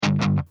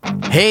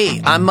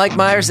Hey, I'm Mike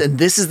Myers, and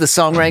this is the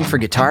Songwriting for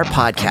Guitar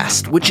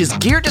podcast, which is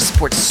geared to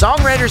support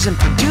songwriters and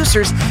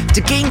producers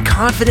to gain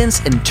confidence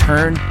and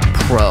turn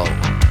pro.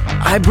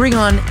 I bring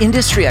on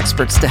industry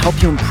experts to help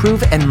you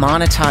improve and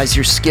monetize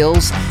your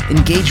skills,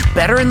 engage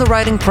better in the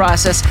writing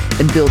process,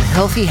 and build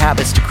healthy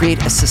habits to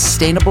create a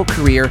sustainable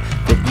career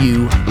that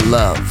you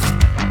love.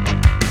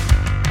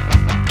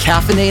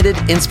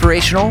 Caffeinated,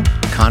 inspirational,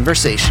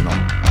 conversational.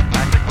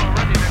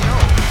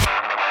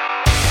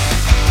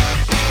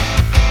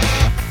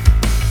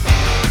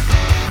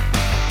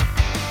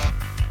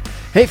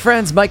 Hey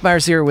friends, Mike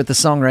Myers here with the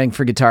Songwriting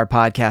for Guitar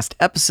podcast,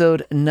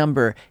 episode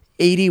number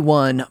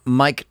 81,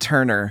 Mike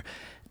Turner.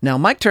 Now,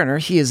 Mike Turner,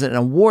 he is an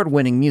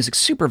award-winning music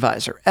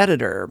supervisor,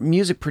 editor,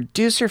 music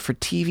producer for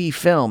TV,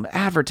 film,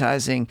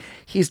 advertising.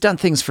 He's done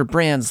things for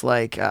brands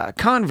like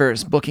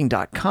Converse,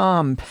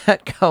 Booking.com,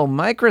 Petco,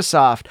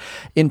 Microsoft.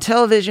 In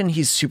television,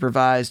 he's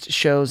supervised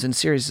shows and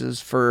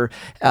series for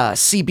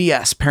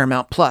CBS,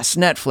 Paramount Plus,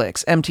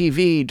 Netflix,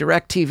 MTV,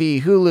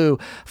 DirecTV, Hulu,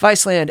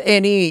 Viceland,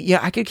 A&E. Yeah,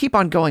 I could keep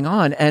on going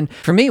on. And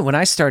for me, when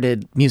I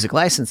started music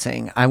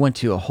licensing, I went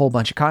to a whole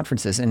bunch of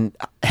conferences, and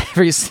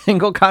every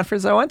single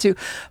conference I went to,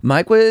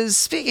 Mike was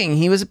speaking.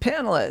 He was a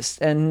panelist.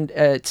 And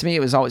to me, it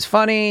was always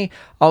funny,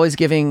 always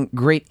giving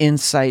great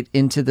insight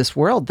into this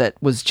world that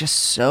was just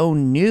so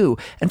new.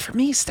 And for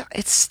me,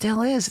 it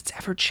still is. It's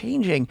ever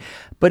changing.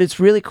 But it's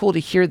really cool to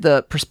hear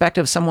the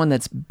perspective of someone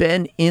that's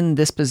been in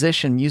this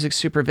position, music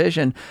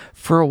supervision,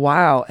 for a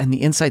while, and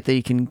the insight that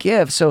he can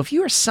give. So if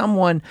you are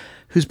someone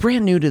who's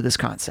brand new to this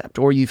concept,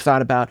 or you've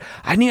thought about,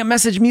 I need a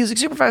message music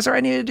supervisor,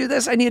 I need to do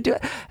this, I need to do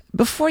it.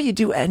 Before you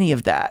do any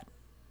of that,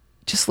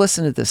 just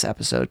listen to this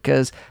episode,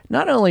 because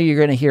not only are you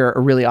going to hear a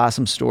really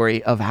awesome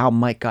story of how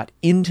Mike got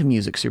into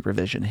music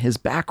supervision, his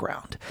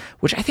background,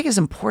 which I think is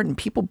important.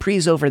 People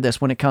breeze over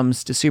this when it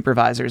comes to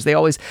supervisors. They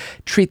always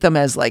treat them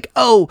as like,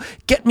 oh,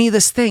 get me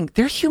this thing.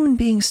 They're human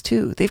beings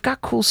too. They've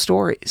got cool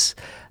stories.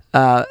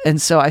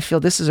 And so I feel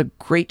this is a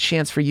great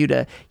chance for you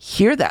to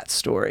hear that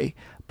story.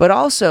 But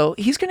also,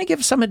 he's going to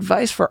give some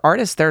advice for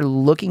artists that are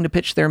looking to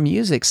pitch their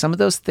music, some of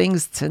those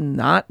things to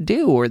not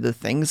do or the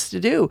things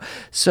to do.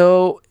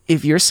 So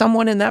if you're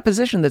someone in that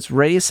position that's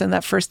ready to send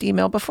that first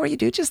email, before you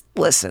do, just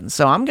listen.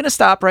 So I'm going to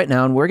stop right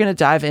now, and we're going to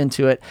dive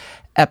into it.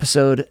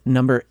 Episode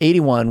number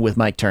 81 with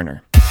Mike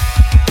Turner.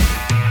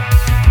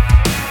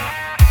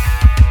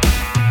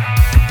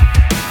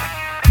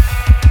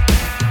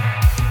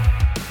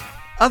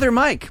 Other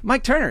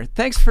Mike Turner,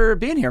 thanks for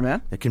being here,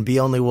 man. There can be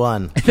only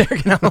one. There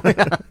can only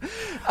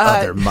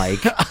Other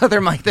Mike.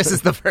 Other Mike. This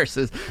is the first.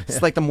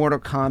 It's like the Mortal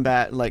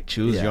Kombat, like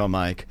choose your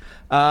Mike.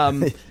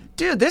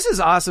 Dude, this is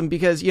awesome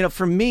because, you know,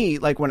 for me,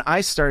 like when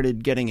I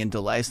started getting into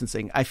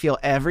licensing, I feel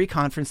every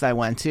conference I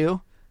went to,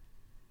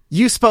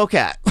 you spoke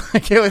at.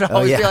 Like it would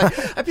always be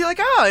like, I'd be like,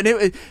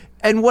 oh,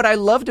 and what I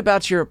loved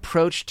about your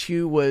approach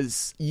too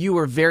was you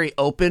were very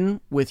open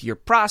with your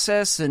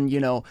process and, you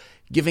know,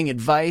 giving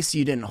advice.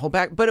 You didn't hold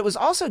back, but it was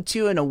also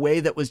too in a way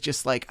that was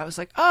just like, I was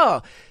like,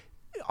 oh,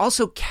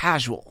 also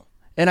casual.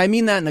 And I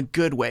mean that in a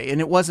good way.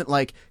 And it wasn't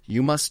like,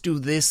 you must do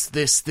this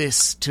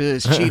to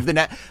achieve the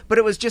net. But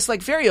it was just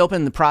like very open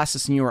in the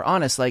process. And you were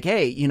honest, like,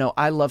 hey, you know,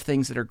 I love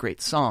things that are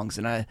great songs.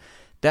 And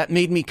that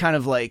made me kind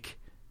of like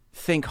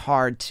think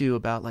hard too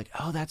about like,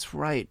 oh, that's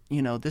right.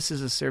 You know, this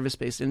is a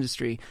service-based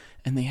industry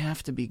and they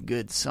have to be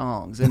good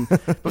songs. And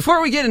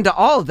before we get into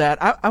all of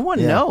that, I want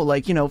to know,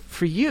 like, you know,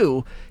 for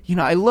you, you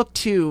know, I look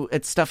too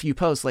at stuff you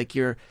post, like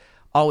you're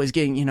always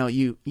getting, you know,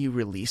 you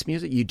release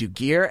music, you do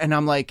gear. And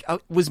I'm like,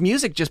 was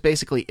music just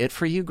basically it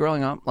for you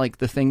growing up? Like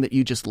the thing that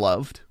you just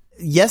loved?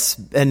 Yes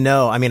and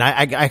no. I mean,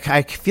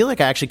 I feel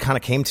like I actually kind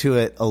of came to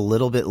it a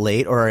little bit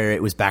late, or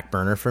it was back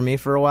burner for me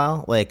for a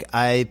while. Like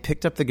I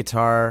picked up the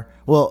guitar.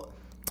 Well,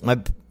 I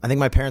think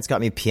my parents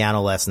got me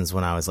piano lessons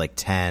when I was like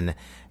 10,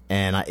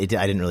 and I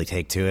didn't really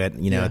take to it.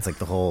 You know, it's like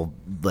the whole,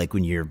 like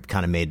when you're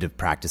kind of made to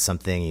practice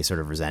something, you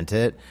sort of resent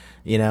it,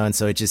 you know? And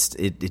so it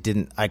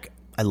didn't, like,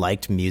 I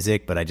liked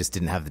music, but I just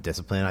didn't have the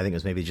discipline. I think it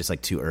was maybe just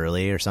like too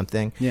early or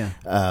something. Yeah.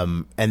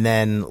 And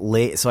then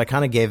so I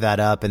kind of gave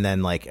that up. And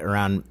then like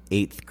around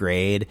 8th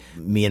grade,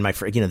 me and my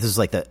friend, you know, this is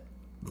like the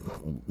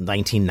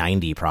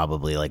 1990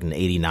 probably, like in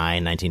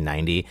 89,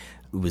 1990.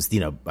 It was, you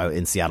know,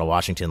 in Seattle,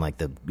 Washington, like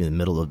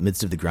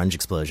midst of the grunge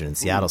explosion in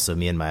Seattle. So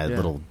me and my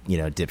little, you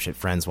know, dipshit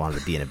friends wanted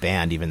to be in a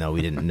band, even though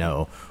we didn't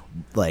know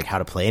like how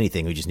to play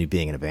anything. We just knew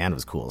being in a band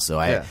was cool. So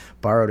I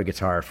borrowed a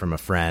guitar from a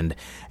friend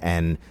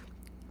and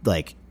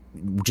like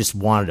just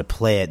wanted to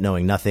play it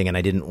knowing nothing. And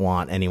I didn't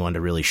want anyone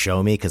to really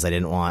show me because I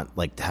didn't want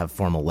like to have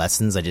formal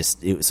lessons. It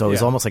was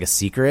almost like a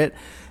secret.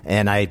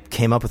 And I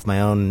came up with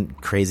my own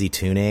crazy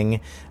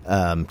tuning,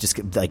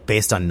 just like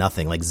based on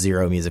nothing, like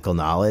zero musical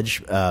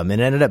knowledge. And it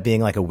ended up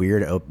being like a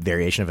weird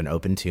variation of an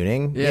open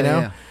tuning, you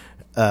know?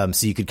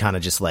 So you could kind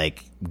of just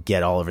like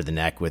get all over the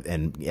neck with,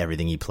 and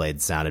everything you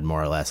played sounded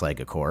more or less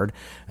like a chord.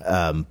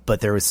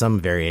 But there was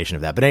some variation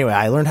of that. But anyway,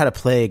 I learned how to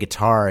play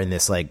guitar in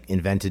this like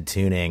invented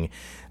tuning.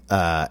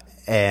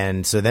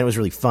 And so then it was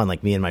really fun,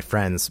 like me and my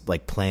friends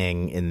like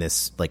playing in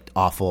this like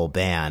awful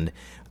band.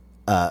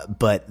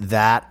 But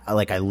that,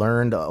 like, I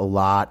learned a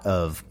lot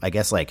of, I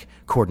guess, like,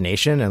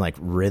 coordination and like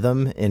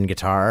rhythm in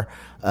guitar.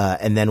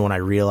 And then when I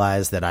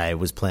realized that I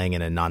was playing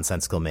in a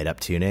nonsensical made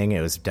up tuning,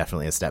 it was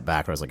definitely a step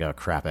back where I was like, oh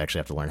crap, I actually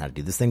have to learn how to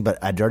do this thing. But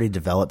I'd already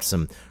developed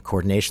some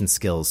coordination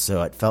skills.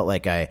 So it felt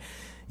like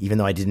even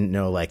though I didn't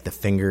know like the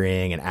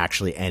fingering and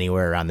actually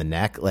anywhere around the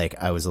neck,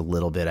 like I was a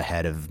little bit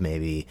ahead of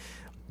maybe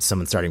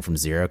someone starting from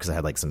zero because I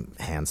had like some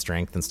hand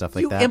strength and stuff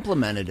like that. You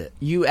implemented it.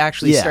 You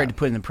actually started to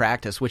put it in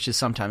practice, which is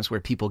sometimes where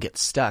people get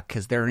stuck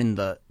because they're in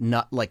the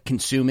not like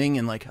consuming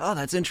and like, oh,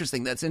 that's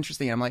interesting. That's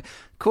interesting. I'm like,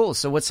 cool.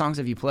 So what songs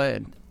have you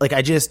played? Like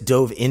I just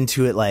dove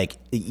into it like,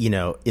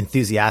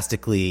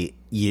 enthusiastically,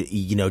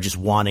 just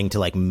wanting to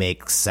like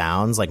make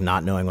sounds, like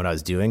not knowing what I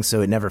was doing.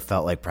 So it never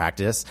felt like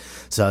practice.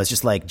 So I was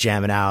just like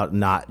jamming out,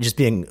 not just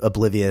being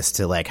oblivious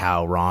to like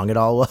how wrong it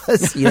all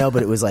was,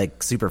 but it was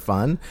like super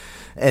fun.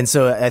 And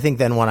so I think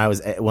then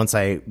once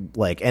I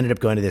like ended up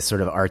going to this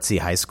sort of artsy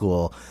high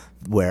school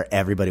where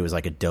everybody was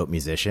like a dope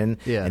musician,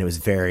 and it was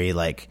very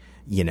like,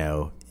 it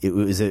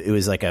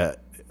was like a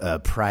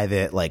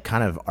private, like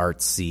kind of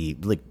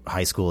artsy, like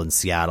high school in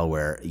Seattle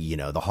where,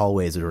 the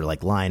hallways were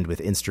like lined with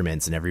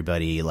instruments and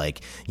everybody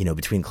like,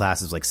 between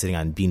classes, like sitting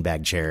on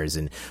beanbag chairs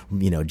and,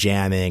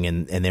 jamming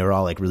and they were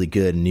all like really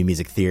good in new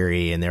music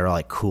theory and they were all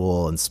like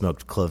cool and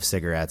smoked clove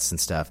cigarettes and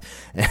stuff.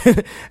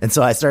 And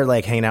so I started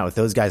like hanging out with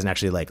those guys and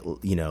actually like,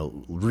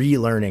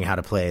 relearning how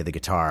to play the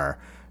guitar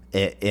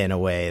in a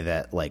way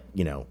that like,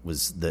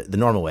 was the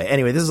normal way.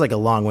 Anyway, this is like a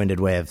long-winded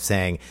way of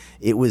saying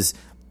it was.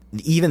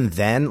 Even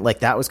then, like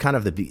that was kind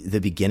of the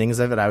beginnings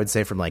of it, I would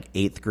say, from like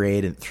 8th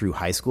grade and through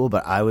high school.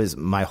 But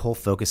my whole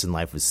focus in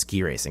life was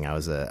ski racing. I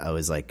was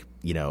like,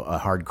 a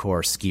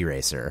hardcore ski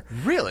racer.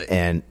 Really?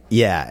 And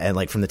and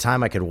like from the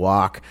time I could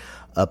walk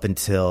up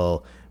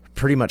until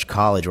pretty much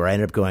college, where I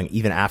ended up going,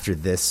 even after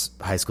this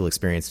high school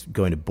experience,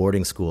 going to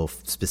boarding school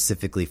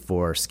specifically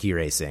for ski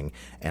racing.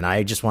 And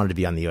I just wanted to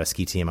be on the U.S.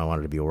 ski team. I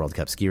wanted to be a World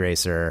Cup ski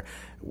racer.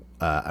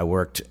 I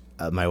worked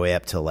my way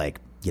up to like,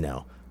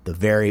 the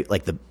very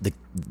like the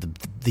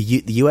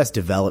U.S.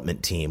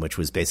 development team, which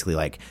was basically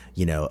like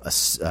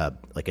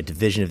like a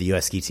division of the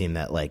U.S. ski team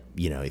that like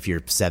if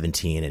you're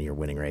 17 and you're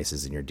winning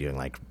races and you're doing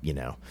like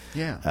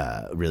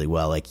really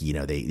well, like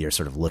they're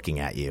sort of looking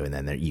at you, and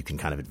then you can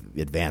kind of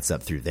advance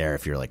up through there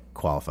if you're like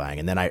qualifying.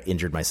 And then I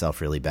injured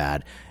myself really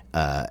bad,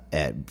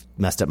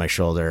 messed up my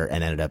shoulder,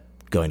 and ended up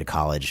going to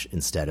college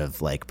instead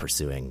of like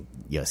pursuing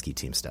U.S. ski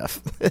team stuff.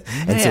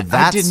 And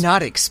I did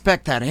not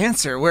expect that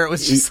answer where it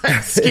was just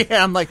like ski.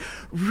 I'm like,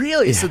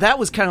 really? Yeah. So that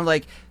was kind of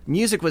like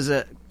music was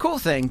a cool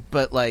thing,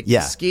 but like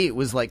ski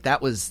was like,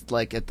 that was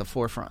like at the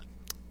forefront.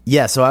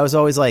 Yeah, so I was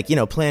always like,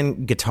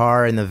 playing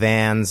guitar in the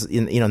vans,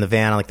 in the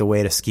van on like the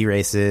way to ski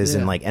races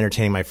and like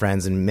entertaining my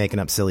friends and making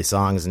up silly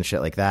songs and shit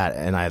like that.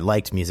 And I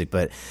liked music,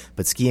 but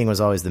skiing was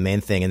always the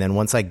main thing. And then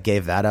once I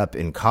gave that up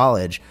in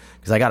college,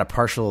 because I got a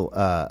partial,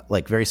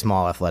 like very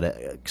small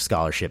athletic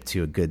scholarship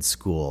to a good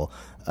school,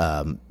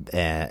 and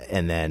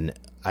then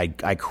I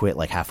quit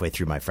like halfway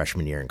through my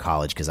freshman year in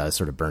college because I was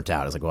sort of burnt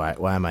out. I was like,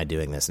 why am I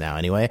doing this now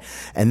anyway?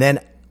 And then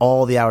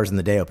all the hours in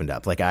the day opened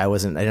up. Like I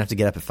didn't have to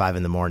get up at 5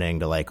 a.m.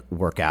 to like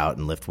work out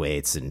and lift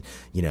weights and,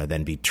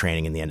 then be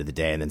training in the end of the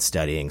day and then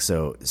studying.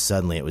 So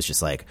suddenly it was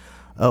just like,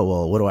 oh,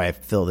 well, what do I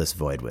fill this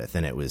void with?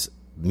 And it was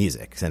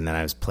music. And then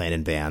I was playing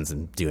in bands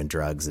and doing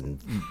drugs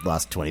and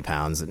lost 20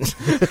 pounds and,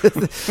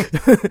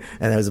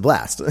 and it was a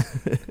blast.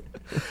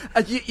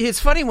 It's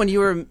funny when you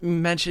were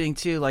mentioning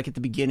too, like at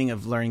the beginning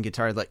of learning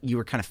guitar, like you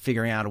were kind of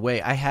figuring out a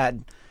way. I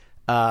had,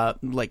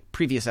 like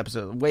previous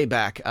episode way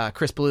back,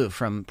 Chris Blue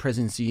from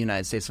Presidents of the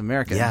United States of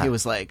America. Yeah. He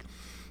was like,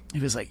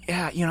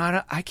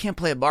 yeah, I can't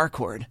play a bar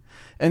chord.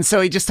 And so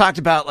he just talked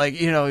about like,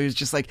 he was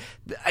just like,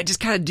 I just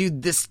kind of do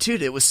this too.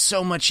 It was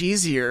so much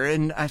easier.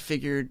 And I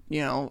figured,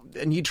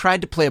 and he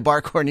tried to play a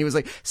bar chord and he was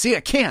like, see,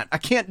 I can't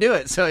do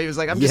it. So he was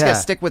like, I'm just going to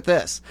stick with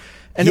this.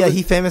 And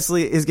he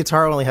famously, his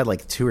guitar only had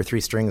like 2 or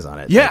 3 strings on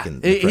it. Yeah,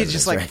 he's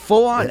just like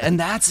full on, and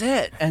that's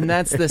it. And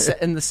that's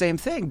the same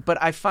thing. But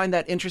I find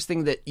that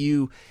interesting that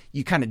you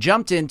kind of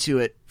jumped into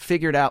it,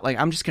 figured out like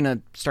I'm just going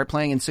to start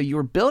playing, and so you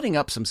were building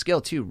up some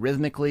skill too,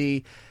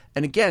 rhythmically,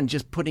 and again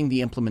just putting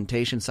the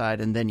implementation side.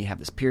 And then you have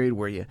this period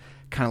where you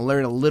kind of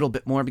learn a little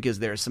bit more because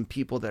there are some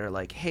people that are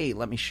like, hey,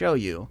 let me show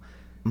you,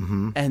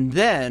 and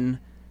then.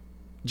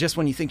 Just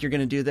when you think you're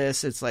going to do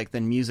this, it's like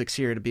then music's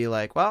here to be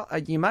like, well,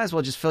 you might as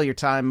well just fill your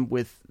time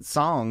with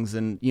songs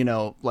and,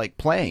 like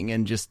playing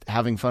and just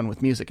having fun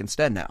with music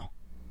instead now.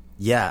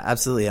 Yeah,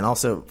 absolutely. And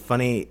also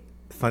funny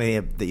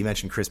that you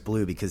mentioned Chris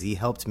Blue because he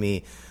helped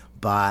me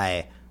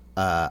buy,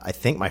 I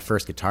think, my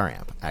first guitar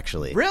amp,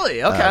 actually.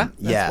 Really? Okay.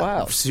 That's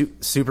wild.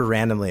 Super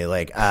randomly.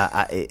 Like,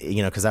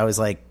 because I was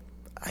like,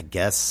 I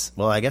guess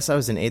I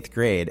was in 8th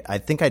grade. I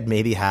think I'd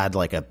maybe had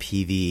like a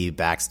PV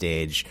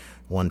Backstage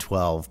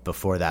 112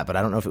 before that, but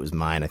I don't know if it was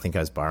mine. I think I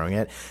was borrowing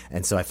it.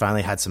 And so I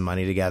finally had some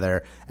money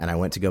together and I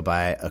went to go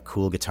buy a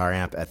cool guitar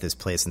amp at this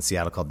place in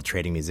Seattle called the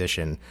Trading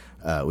Musician,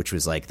 which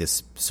was like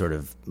this sort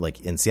of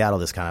like in Seattle,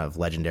 this kind of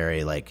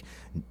legendary like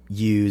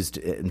used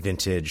and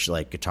vintage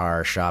like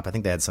guitar shop. I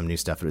think they had some new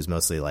stuff, but it was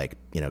mostly like,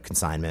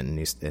 consignment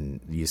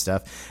and used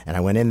stuff. And I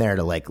went in there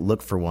to like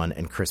look for one,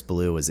 and Chris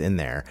Ballou was in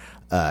there.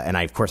 And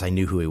of course I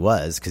knew who he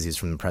was because he's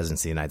from the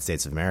presidency of the United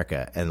States of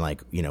America. And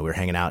like, we were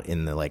hanging out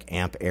in the like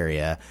amp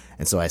area.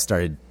 And so I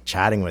started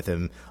chatting with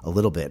him a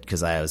little bit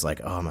because I was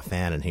like, oh, I'm a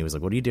fan. And he was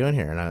like, what are you doing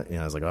here? And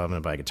I was like, oh, I'm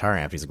going to buy a guitar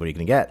amp. He's like, what are you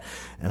going to get?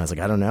 And I was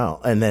like, I don't know.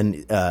 And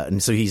then,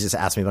 and so he just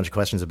asked me a bunch of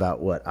questions about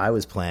what I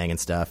was playing and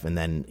stuff. And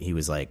then he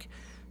was like,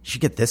 you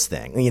should get this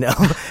thing,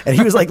 and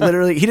he was like,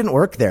 literally, he didn't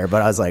work there,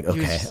 but I was like,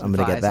 okay, I'm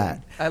going to get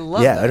that. I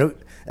love that.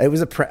 It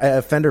was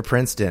a Fender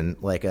Princeton,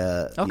 like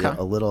a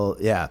little,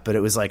 but it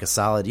was like a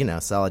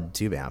solid, solid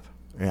tube amp.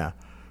 Yeah.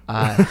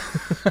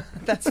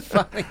 That's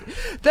funny.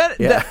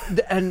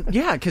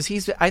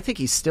 Because I think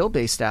he's still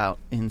based out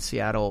in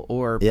Seattle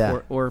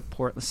or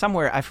Portland,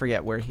 somewhere. I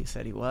forget where he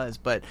said he was,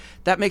 but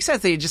that makes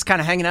sense. That you just kind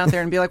of hanging out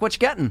there and be like, what you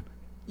getting?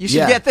 You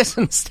should get this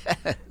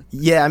instead.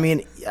 Yeah, I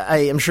mean,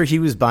 I'm sure he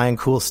was buying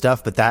cool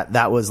stuff, but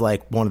that was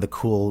like one of the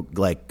cool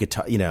like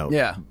guitar,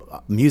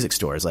 music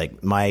stores,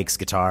 like mics,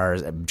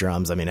 guitars,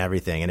 drums. I mean,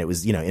 everything, and it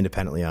was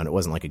independently owned. It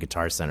wasn't like a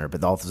Guitar Center,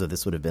 but also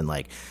this would have been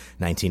like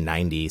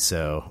 1990,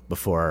 so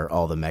before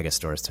all the mega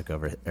stores took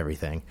over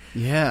everything.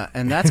 Yeah,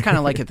 and that's kind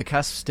of like at the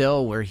cusp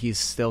still, where he's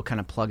still kind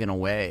of plugging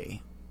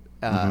away.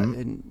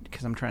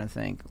 Because I'm trying to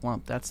think.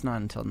 Well, that's not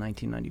until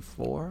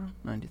 1994,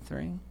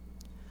 93,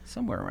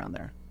 somewhere around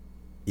there.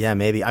 Yeah,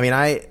 maybe. I mean,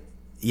 I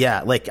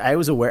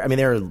was aware. I mean,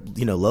 they were,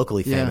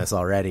 locally famous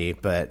already,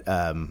 but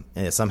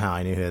and somehow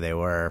I knew who they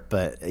were.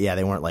 But yeah,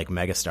 they weren't like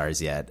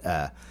megastars yet.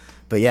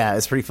 But yeah,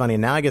 it's pretty funny.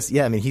 And now I guess,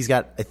 I mean,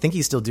 I think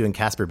he's still doing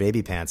Casper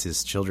Baby Pants,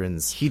 his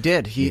children's. He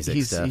did.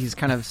 He's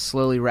kind of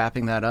slowly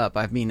wrapping that up.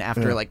 I mean,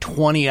 after like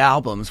 20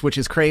 albums, which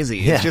is crazy.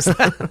 Yeah. It's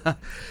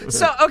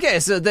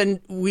just so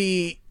then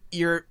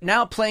you're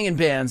now playing in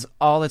bands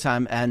all the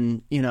time,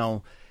 and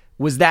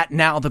was that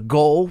now the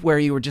goal where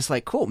you were just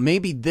like, cool,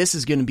 maybe this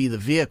is going to be the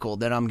vehicle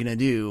that I'm going to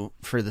do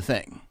for the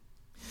thing?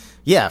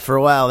 Yeah, for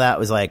a while that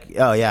was like,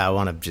 oh yeah, I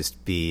want to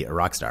just be a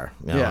rock star.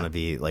 I want to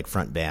be like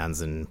front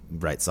bands and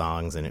write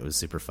songs, and it was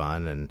super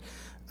fun. And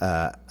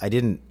I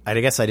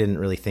guess I didn't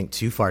really think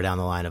too far down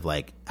the line of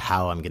like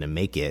how I'm going to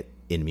make it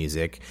in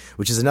music,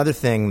 which is another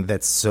thing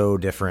that's so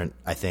different,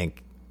 I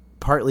think,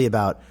 partly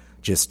about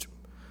just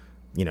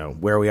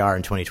where we are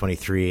in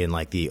 2023 and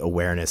like the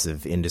awareness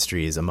of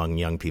industries among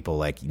young people,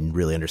 like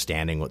really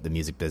understanding what the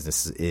music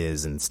business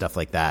is and stuff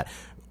like that.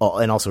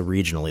 And also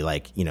regionally,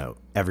 like,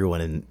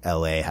 everyone in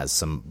LA has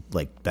some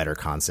like better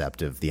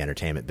concept of the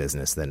entertainment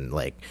business than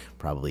like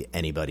probably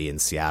anybody in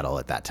Seattle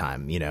at that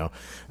time,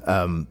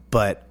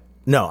 but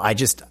no, I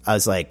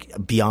was like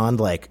beyond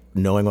like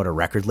knowing what a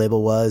record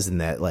label was and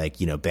that like,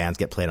 bands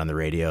get played on the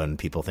radio and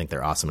people think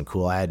they're awesome and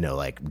cool. I had no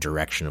like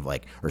direction of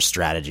like, or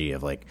strategy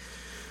of like,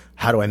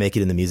 how do I make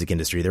it in the music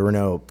industry? There were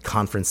no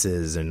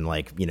conferences and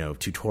like,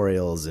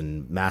 tutorials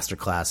and master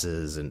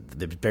classes and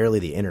barely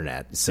the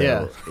internet.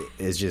 So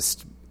it's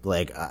just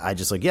like, I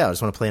just want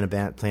to play in a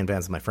band, playing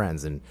bands with my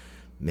friends, and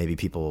maybe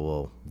people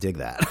will dig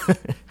that.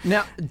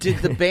 Now, did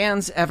the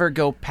bands ever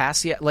go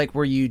past yet? Like,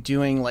 were you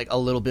doing like a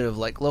little bit of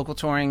like local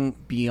touring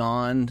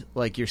beyond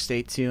like your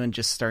state too, and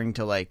just starting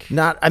to like?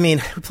 We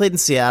played in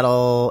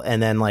Seattle,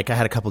 and then like I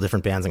had a couple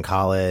different bands in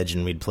college,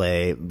 and we'd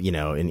play,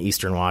 in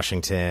Eastern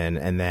Washington,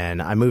 and then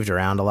I moved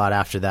around a lot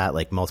after that,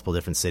 like multiple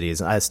different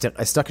cities. I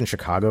stuck in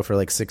Chicago for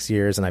like 6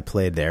 years, and I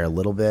played there a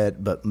little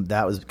bit, but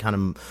that was kind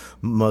of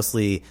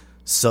mostly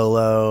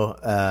solo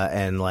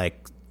and like.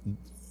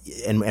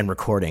 And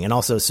recording. And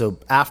also, so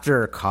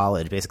after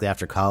college,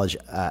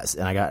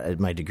 and I got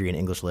my degree in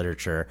English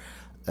literature,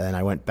 and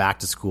I went back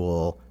to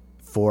school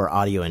for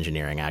audio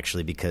engineering,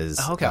 actually, because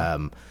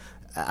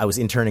I was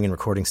interning in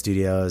recording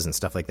studios and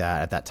stuff like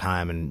that at that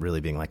time, and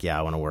really being like,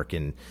 I want to work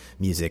in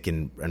music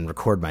and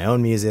record my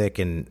own music,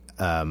 and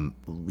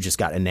just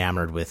got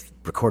enamored with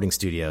recording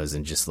studios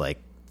and just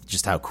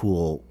how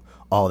cool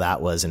all that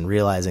was, and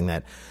realizing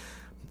that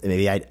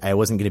maybe I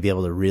wasn't going to be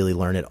able to really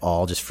learn it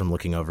all just from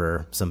looking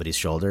over somebody's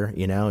shoulder,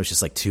 it was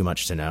just like too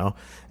much to know.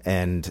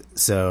 And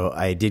so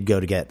I did go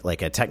to get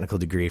like a technical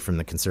degree from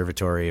the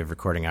Conservatory of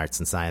Recording Arts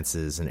and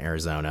Sciences in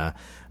Arizona.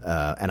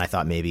 And I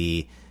thought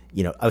maybe,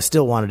 I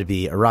still wanted to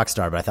be a rock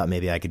star, but I thought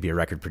maybe I could be a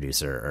record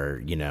producer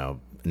or,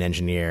 an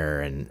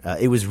engineer. And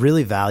it was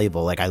really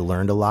valuable. Like I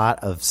learned a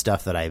lot of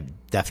stuff that I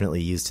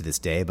definitely use to this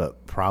day,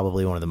 but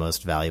probably one of the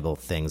most valuable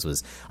things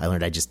was I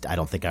learned I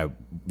don't think I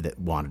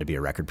wanted to be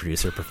a record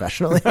producer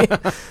professionally.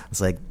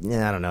 It's like,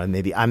 I don't know,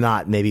 maybe I'm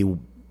not, maybe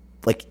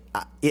like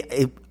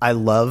I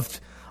loved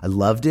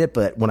it,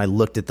 but when I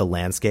looked at the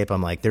landscape,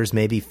 I'm like, there's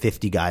maybe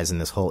 50 guys in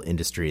this whole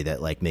industry that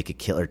like make a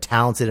killer,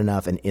 talented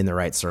enough and in the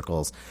right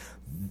circles,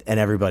 and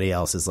everybody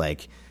else is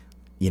like,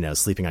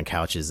 sleeping on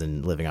couches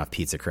and living off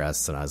pizza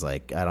crusts. And I was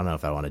like, I don't know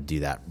if I want to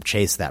do that,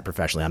 chase that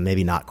professionally. I'm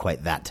maybe not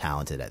quite that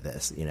talented at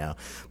this,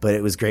 but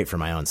it was great for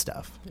my own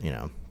stuff,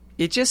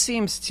 It just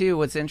seems too,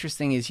 what's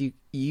interesting is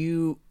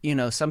you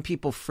know, some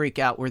people freak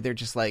out where they're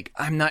just like,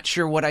 I'm not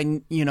sure what I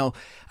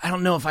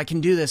don't know if I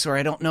can do this, or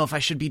I don't know if I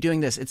should be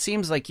doing this. It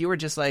seems like you were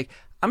just like,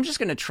 I'm just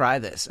going to try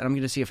this and I'm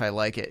going to see if I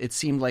like it. It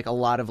seemed like a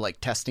lot of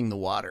like testing the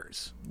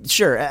waters.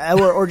 Sure.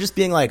 Or just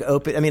being like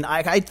open. I mean,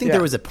 I think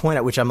there was a point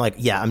at which I'm like,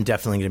 yeah, I'm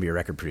definitely going to be a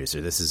record producer.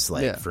 This is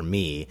like for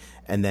me.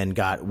 And then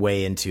got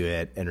way into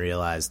it and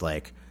realized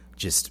like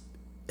just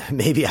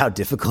maybe how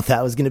difficult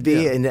that was going to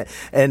be.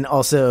 And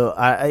also,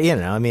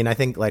 I mean, I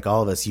think like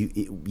all of us,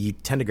 you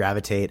tend to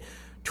gravitate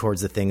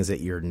towards the things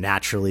that you're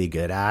naturally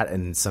good at.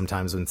 And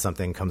sometimes when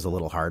something comes a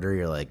little harder,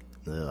 you're like,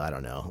 I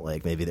don't know,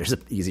 like maybe there's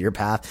an easier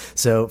path.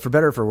 So for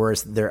better or for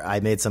worse, I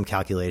made some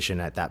calculation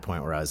at that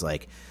point where I was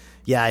like,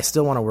 yeah, I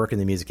still want to work in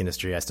the music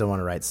industry. I still want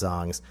to write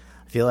songs.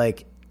 I feel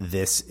like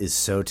this is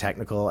so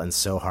technical and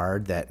so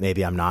hard that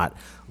maybe I'm not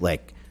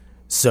like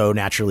so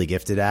naturally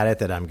gifted at it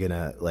that I'm going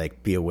to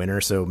like be a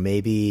winner. So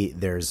maybe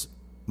there's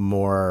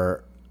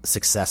more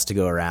success to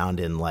go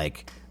around in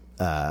like,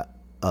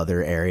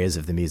 other areas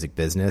of the music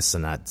business.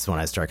 And that's when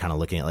I start kind of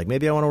looking at like,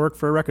 maybe I want to work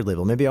for a record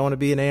label. Maybe I want to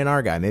be an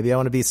A&R guy. Maybe I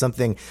want to be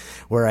something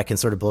where I can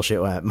sort of bullshit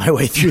my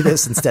way through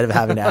this instead of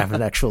having to have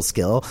an actual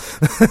skill,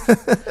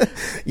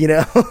 you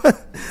know?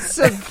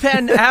 So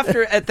then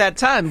at that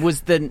time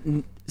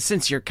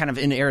since you're kind of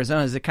in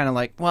Arizona, is it kind of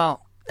like,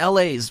 well,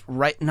 LA's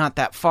right, not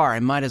that far.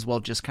 I might as well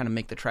just kind of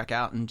make the trek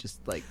out and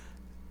just like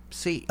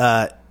see.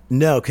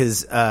 No,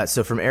 because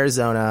so from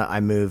Arizona, I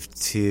moved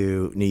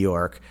to New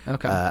York.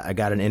 Okay. I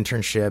got an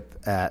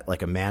internship at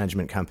like a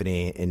management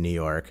company in New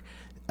York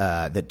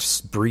that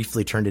just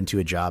briefly turned into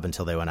a job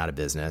until they went out of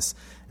business.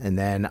 And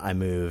then I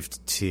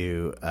moved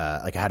to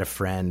like I had a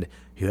friend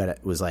who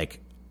was like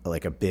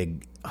a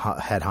big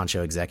head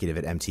honcho executive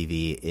at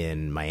MTV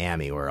in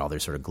Miami, where all their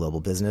sort of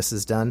global business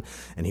is done.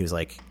 And he was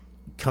like,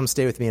 come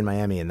stay with me in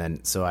Miami. And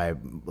then, so I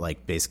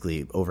like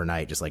basically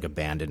overnight just like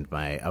abandoned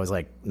I was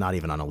like not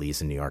even on a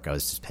lease in New York. I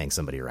was just paying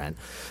somebody rent.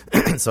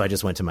 So I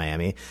just went to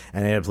Miami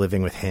and I ended up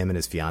living with him and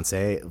his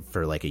fiance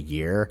for like a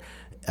year.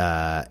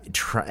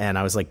 And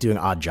I was like doing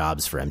odd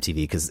jobs for MTV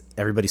because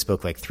everybody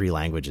spoke like 3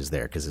 languages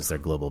there because it's their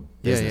global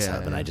business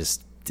hub. And I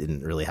just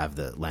didn't really have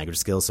the language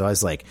skills. So I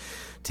was like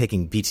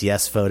taking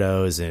BTS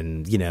photos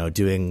and, you know,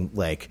 doing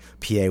like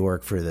PA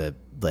work for the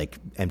like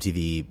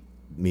MTV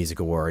Music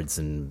Awards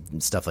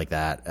and stuff like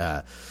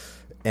that.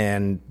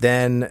 And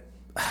then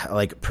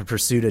like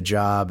pursued a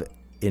job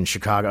in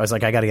Chicago. I was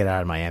like, I got to get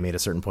out of Miami at a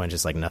certain point.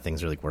 Just like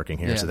nothing's really working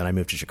here. Yeah. So then I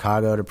moved to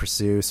Chicago to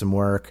pursue some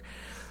work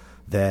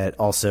that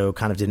also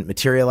kind of didn't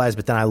materialize.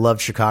 But then I loved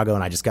Chicago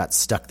and I just got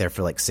stuck there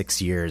for like 6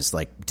 years,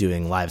 like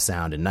doing live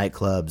sound in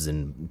nightclubs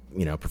and,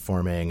 you know,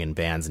 performing in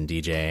bands and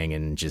DJing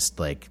and just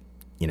like,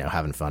 you know,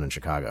 having fun in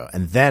Chicago.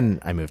 And then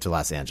I moved to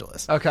Los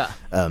Angeles. Okay.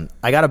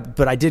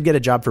 But I did get a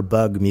job for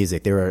Bug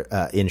Music. They were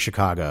in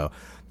Chicago.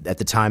 At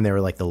the time, they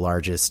were like the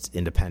largest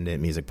independent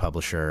music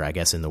publisher, I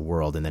guess, in the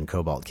world. And then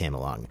Cobalt came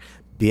along.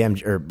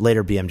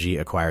 Later BMG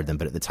acquired them.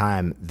 But at the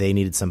time, they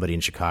needed somebody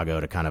in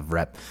Chicago to kind of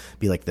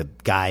be like the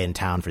guy in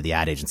town for the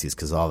ad agencies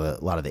because a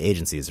lot of the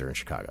agencies are in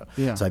Chicago.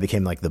 Yeah. So I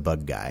became like the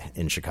Bug guy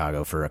in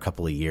Chicago for a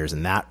couple of years.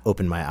 And that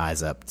opened my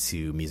eyes up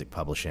to music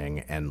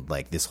publishing and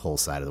like this whole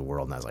side of the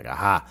world. And I was like,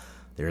 aha.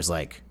 There's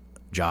like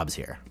jobs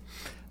here.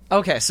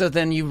 Okay, so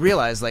then you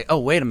realize like, oh,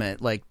 wait a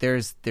minute, like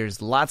there's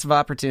lots of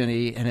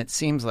opportunity, and it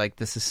seems like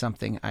this is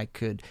something I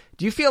could.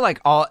 Do you feel like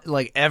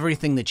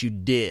everything that you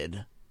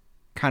did,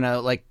 kind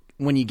of like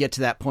when you get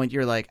to that point,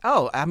 you're like,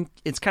 oh,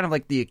 it's kind of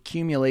like the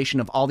accumulation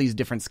of all these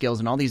different skills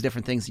and all these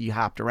different things that you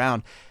hopped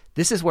around.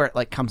 This is where it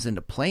like comes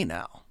into play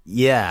now.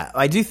 Yeah,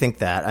 I do think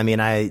that. I mean,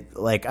 I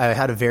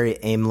had a very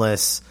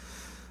aimless,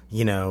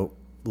 you know,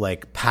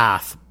 like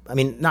path. I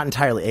mean, not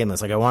entirely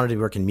aimless. Like I wanted to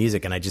work in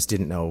music and I just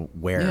didn't know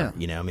where,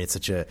 you know, I mean, it's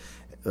such a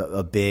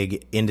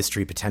big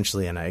industry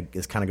potentially. And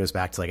this kind of goes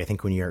back to like, I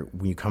think when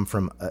you come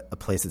from a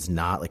place that's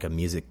not like a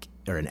music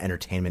or an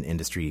entertainment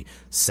industry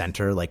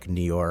center, like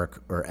New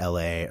York or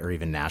LA or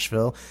even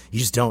Nashville, you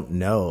just don't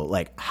know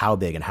like how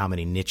big and how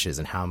many niches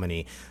and how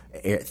many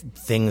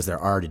things there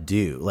are to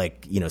do.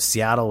 Like, you know,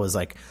 Seattle was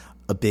like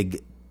a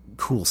big,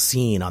 cool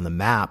scene on the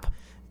map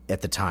at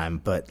the time,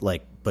 but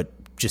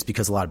just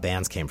because a lot of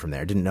bands came from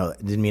there,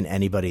 didn't mean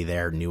anybody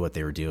there knew what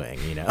they were doing,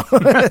 you know?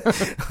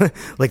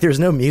 Like there's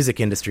no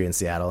music industry in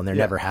Seattle and there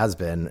never has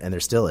been and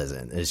there still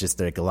isn't. It's just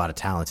like a lot of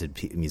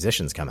talented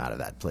musicians come out of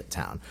that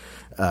town.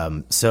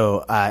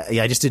 So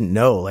I just didn't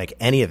know like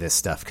any of this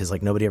stuff because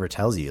like nobody ever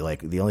tells you. Like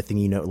the only thing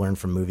you learn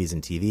from movies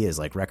and TV is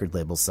like record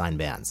labels sign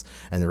bands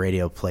and the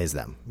radio plays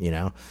them, you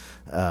know?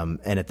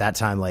 And at that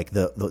time, like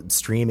the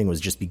streaming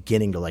was just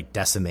beginning to like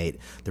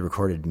decimate the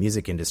recorded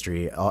music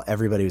industry.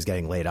 Everybody was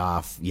getting laid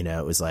off, you know?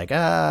 It was like,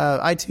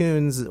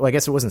 iTunes. Well, I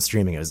guess it wasn't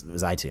streaming. It was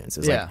iTunes. It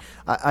was like,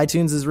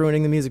 iTunes is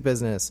ruining the music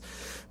business.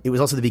 It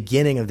was also the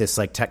beginning of this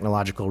like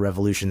technological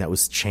revolution that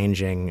was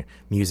changing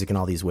music in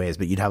all these ways.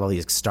 But you'd have all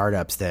these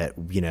startups that,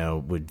 you know,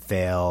 would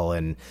fail.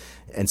 And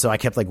so I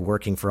kept like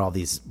working for all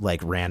these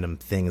like random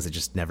things that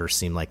just never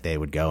seemed like they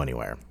would go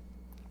anywhere.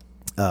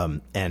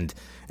 And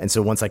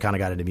so once I kind of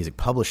got into music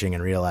publishing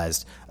and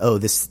realized, oh,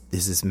 this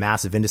is this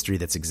massive industry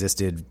that's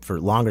existed for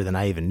longer than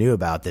I even knew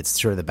about,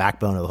 that's sort of the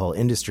backbone of the whole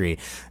industry.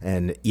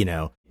 And, you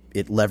know,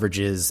 it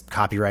leverages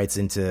copyrights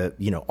into,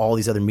 you know, all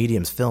these other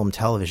mediums, film,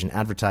 television,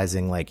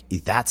 advertising. Like,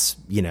 that's,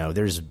 you know,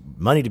 there's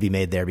money to be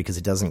made there because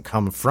it doesn't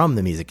come from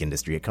the music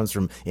industry. It comes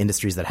from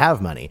industries that have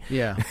money.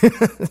 Yeah.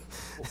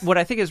 What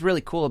I think is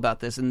really cool about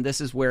this, and this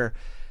is where,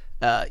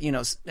 you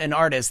know, an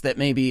artist that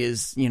maybe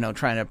is, you know,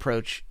 trying to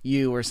approach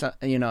you or,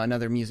 you know,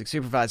 another music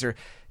supervisor,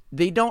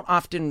 they don't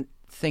often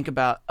think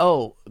about,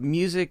 oh,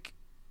 music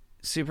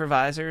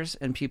supervisors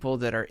and people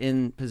that are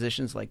in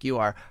positions like you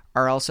are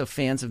also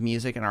fans of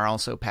music and are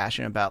also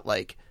passionate about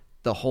like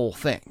the whole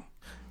thing.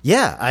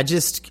 Yeah.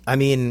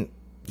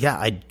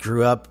 I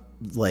grew up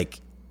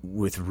like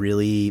with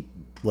really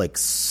like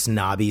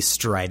snobby,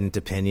 strident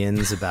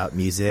opinions about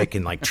music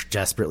and like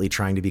desperately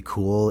trying to be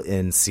cool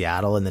in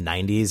Seattle in the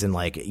 90s and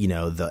like, you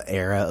know, the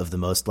era of the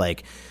most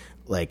like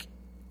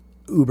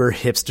uber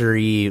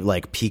hipstery,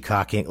 like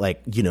peacocking,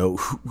 like, you know,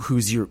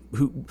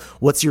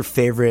 what's your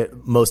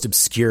favorite, most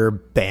obscure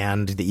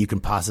band that you can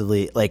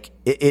possibly like,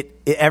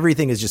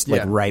 everything is just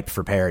like ripe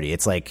for parody.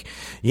 It's like,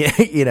 yeah,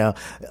 you know,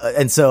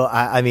 and so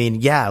I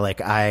mean, yeah,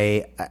 like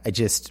I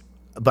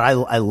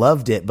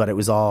loved it, but it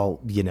was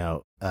all, you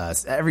know, I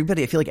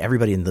feel like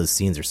everybody in those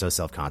scenes are so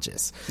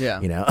self-conscious,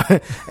 you know,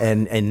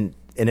 and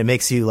it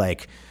makes you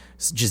like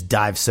just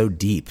dive so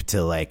deep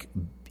to like,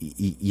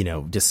 you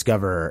know,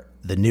 discover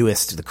the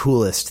newest, the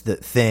coolest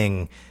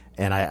thing.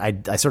 And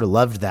I sort of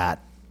loved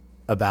that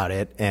about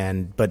it.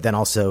 But then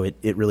also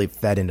it really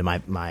fed into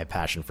my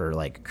passion for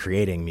like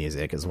creating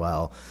music as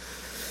well.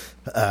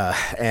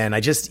 And I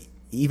just,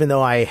 even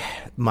though I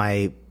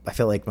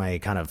felt like my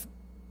kind of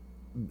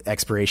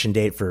expiration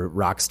date for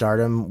rock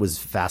stardom was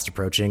fast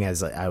approaching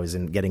as I was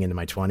getting into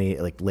my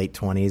late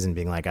 20s and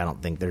being like, I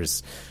don't think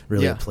there's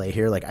really a play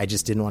here. Like, I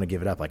just didn't want to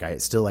give it up. Like, I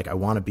still like, I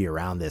want to be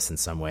around this in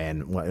some way.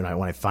 And when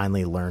I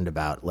finally learned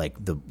about like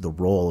the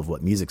role of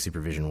what music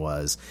supervision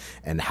was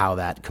and how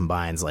that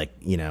combines like,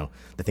 you know,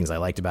 the things I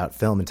liked about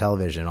film and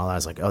television and all that, I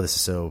was like, oh,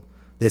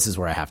 this is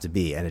where I have to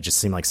be. And it just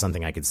seemed like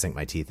something I could sink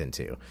my teeth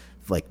into,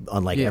 like,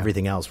 unlike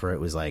everything else where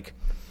it was like,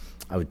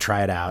 I would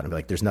try it out and be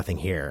like, there's nothing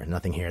here,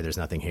 there's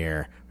nothing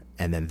here.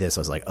 And then this,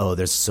 I was like, oh,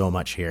 there's so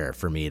much here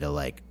for me to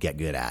like get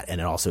good at. And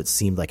it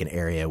seemed like an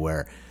area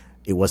where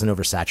it wasn't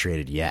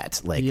oversaturated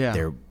yet. Like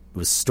there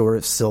was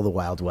still the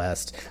Wild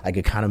West. I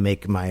could kind of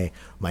make my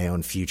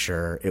own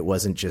future. It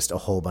wasn't just a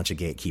whole bunch of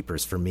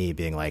gatekeepers for me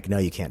being like, no,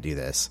 you can't do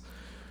this.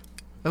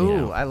 Oh, you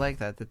know? I like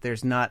that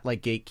there's not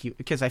like gatekeep,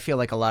 because I feel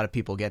like a lot of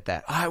people get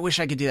that. Oh, I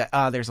wish I could do that.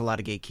 Oh, there's a lot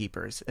of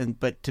gatekeepers.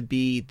 But to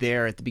be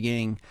there at the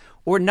beginning,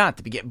 or not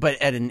the beginning,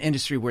 but at an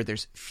industry where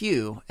there's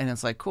few, and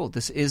it's like, cool,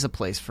 this is a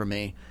place for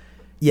me.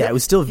 Yeah, it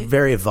was still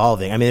very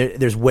evolving. I mean,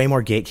 there's way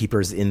more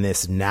gatekeepers in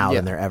this now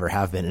than there ever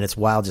have been. And it's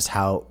wild just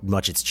how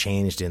much it's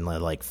changed in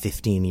like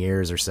 15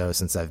 years or so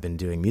since I've been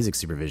doing music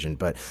supervision.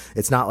 But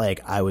it's not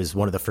like I was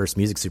one of the first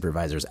music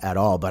supervisors at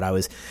all. But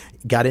I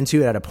got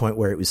into it at a point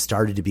where it was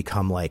started to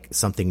become like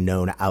something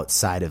known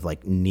outside of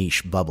like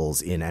niche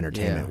bubbles in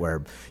entertainment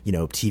where, you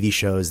know, TV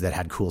shows that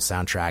had cool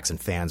soundtracks and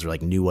fans were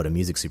like knew what a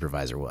music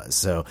supervisor was.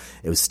 So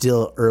it was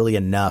still early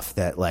enough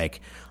that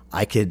like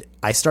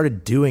I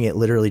started doing it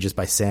literally just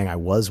by saying I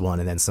was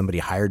one, and then somebody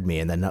hired me,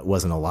 and then that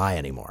wasn't a lie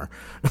anymore.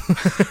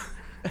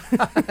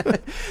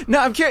 No,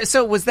 I'm curious.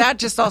 So was that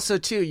just also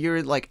too,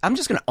 you're like, I'm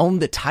just going to own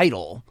the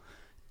title,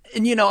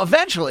 and you know,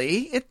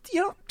 eventually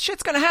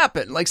shit's going to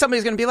happen. Like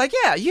somebody's going to be like,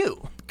 yeah,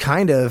 you.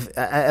 Kind of.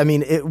 I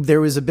mean, there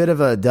was a bit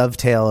of a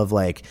dovetail of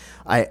like,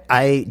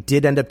 I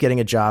did end up getting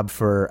a job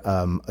for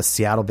a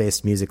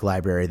Seattle-based music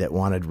library that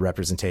wanted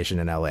representation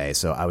in LA.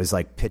 So I was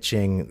like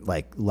pitching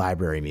like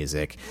library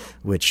music,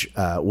 which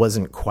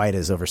wasn't quite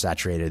as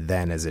oversaturated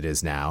then as it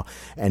is now.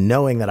 And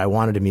knowing that I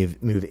wanted to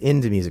move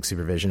into music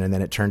supervision, and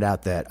then it turned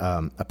out that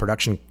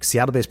a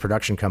Seattle-based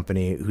production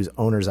company whose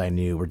owners I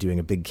knew were doing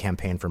a big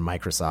campaign for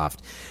Microsoft,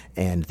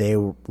 and they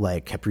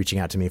like kept reaching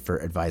out to me for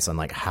advice on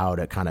like how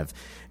to kind of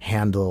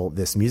handle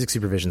this music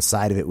supervision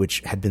side of it,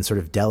 which had been sort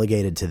of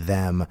delegated to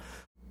them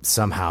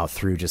somehow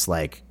through just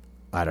like,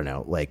 I don't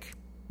know, like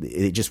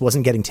it just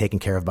wasn't getting taken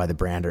care of by the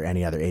brand or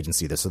any other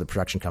agency. So the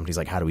production company's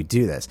like, how do we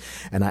do this?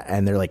 And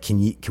they're like, can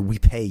we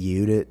pay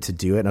you to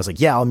do it? And I was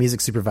like, yeah, I'll music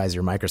supervise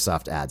your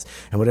Microsoft ads.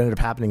 And what ended up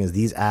happening is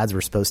these ads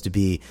were supposed to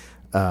be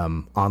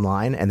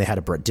online, and they had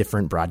a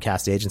different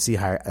broadcast agency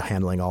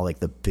handling all like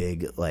the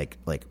big, like,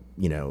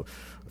 you know,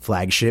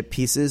 flagship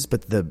pieces,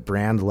 but the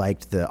brand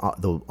liked the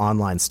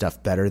online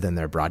stuff better than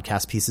their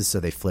broadcast pieces, so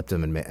they flipped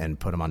them and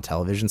put them on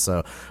television.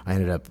 So I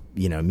ended up,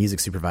 you know,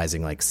 music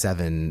supervising like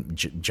 7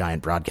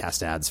 giant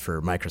broadcast ads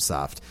for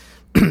Microsoft.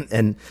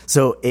 And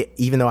so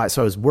even though I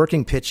was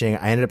working pitching,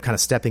 I ended up kind of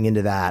stepping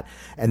into that.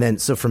 And then,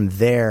 so from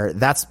there,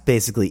 that's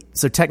basically,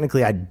 so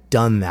technically I'd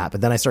done that,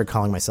 but then I started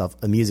calling myself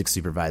a music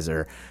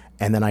supervisor,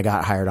 and then I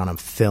got hired on a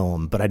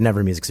film, but I'd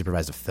never music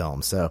supervised a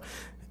film. So,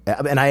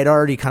 and I had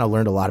already kind of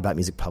learned a lot about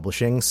music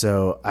publishing.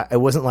 So it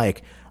wasn't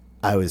like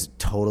I was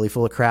totally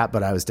full of crap,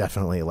 but I was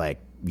definitely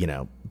like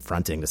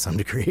fronting to some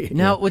degree.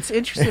 Now, what's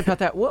interesting about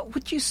that, what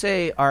would you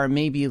say are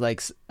maybe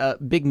like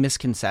big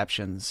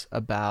misconceptions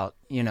about,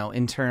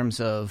 in terms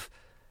of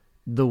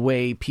the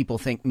way people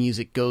think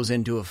music goes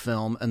into a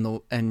film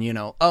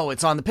oh,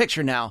 it's on the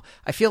picture now.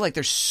 I feel like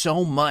there's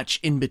so much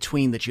in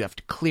between that you have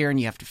to clear and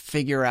you have to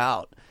figure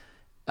out.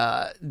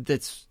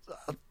 That's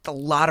a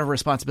lot of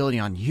responsibility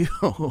on you.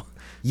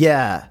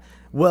 Yeah.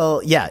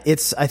 Well, yeah,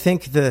 I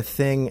think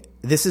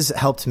this has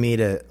helped me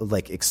to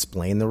like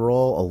explain the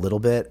role a little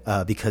bit,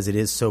 because it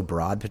is so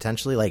broad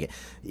potentially. Like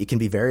it can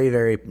be very,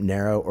 very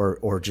narrow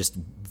or just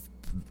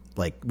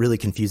like really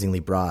confusingly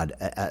broad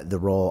at the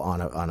role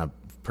on a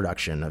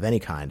production of any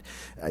kind.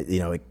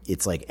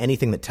 It's like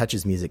anything that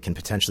touches music can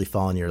potentially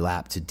fall in your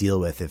lap to deal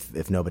with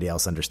if nobody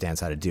else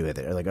understands how to do it.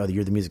 They're like, oh,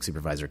 you're the music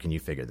supervisor. Can you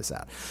figure this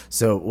out?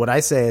 So what I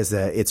say is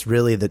that it's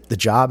really the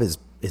job is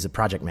a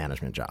project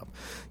management job.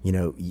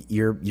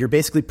 You're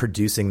basically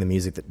producing the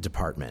music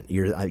department.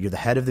 You're the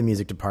head of the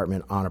music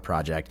department on a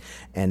project,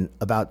 and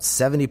about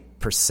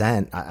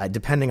 70%,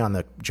 depending on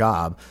the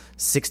job,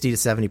 60 to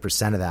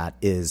 70% of that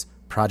is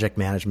project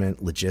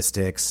management,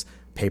 logistics,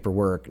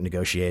 paperwork,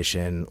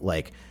 negotiation,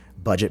 like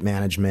budget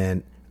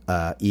management,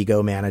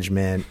 ego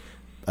management,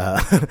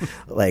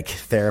 like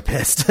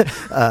therapist,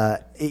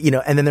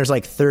 and then there's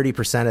like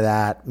 30% of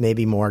that,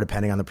 maybe more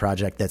depending on the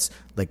project, that's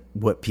like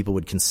what people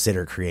would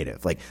consider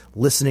creative, like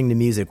listening to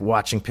music,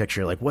 watching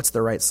picture, like what's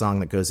the right song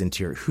that goes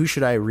into who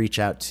should I reach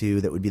out to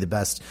that would be the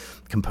best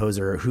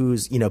composer,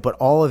 but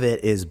all of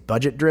it is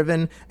budget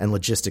driven and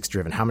logistics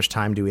driven. How much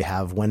time do we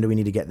have? When do we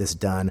need to get this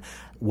done?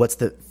 What's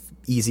the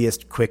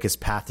easiest, quickest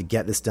path to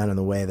get this done in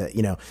the way that,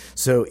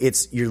 so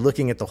you're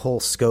looking at the whole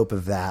scope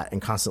of that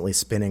and constantly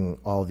spinning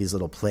all of these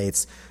little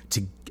plates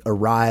to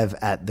arrive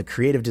at the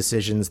creative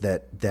decisions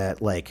that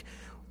like,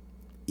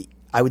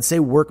 I would say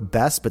work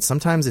best, but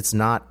sometimes it's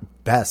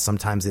not best.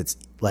 Sometimes it's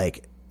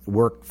like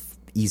work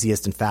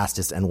easiest and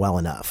fastest and well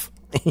enough,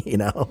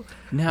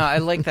 No, I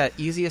like that,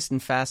 easiest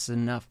and fast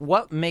enough.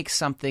 What makes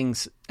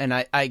something's, and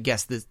I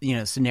guess the,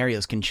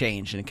 scenarios can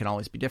change and it can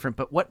always be different,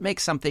 but what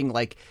makes something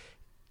like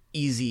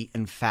easy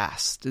and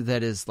fast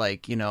that is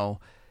like,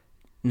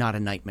 not a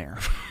nightmare?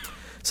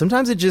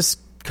 Sometimes it just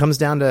comes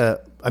down to,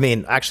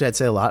 actually I'd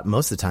say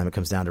most of the time it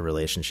comes down to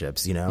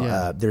relationships.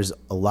 There's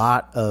a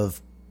lot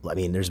of,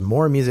 there's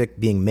more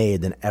music being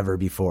made than ever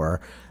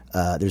before.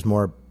 There's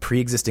more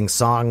pre-existing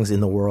songs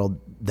in the world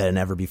than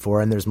ever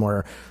before, and there's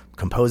more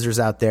composers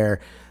out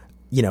there.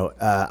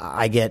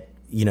 I get,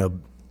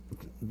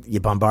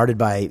 you're bombarded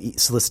by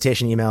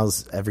solicitation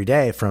emails every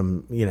day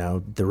from,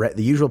 the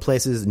usual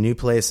places, new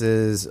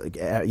places,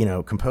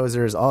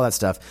 composers, all that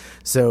stuff.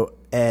 So,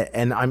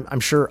 and I'm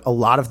sure a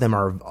lot of them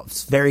are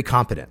very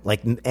competent.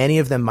 Like any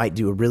of them might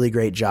do a really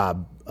great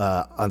job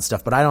on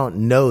stuff, but I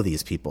don't know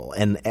these people.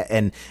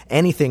 And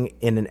anything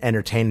in an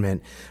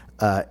entertainment,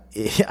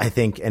 I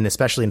think, and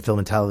especially in film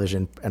and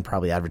television and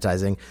probably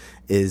advertising,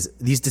 is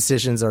these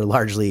decisions are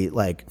largely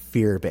like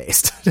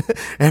fear-based.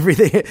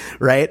 Everything,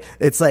 right?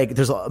 It's like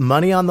there's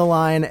money on the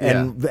line,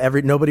 and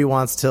nobody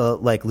wants to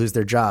like lose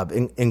their job,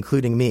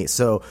 including me.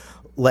 So,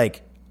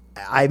 like,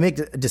 I make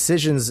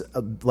decisions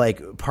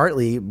like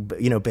partly,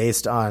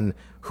 based on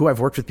who I've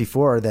worked with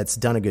before that's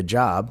done a good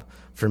job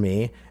for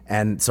me.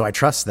 And so I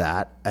trust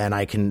that and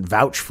I can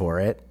vouch for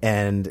it.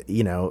 And,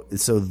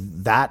 so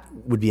that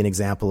would be an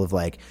example of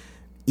like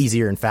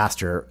easier and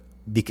faster,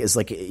 because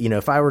like,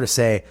 if I were to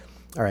say,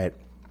 all right,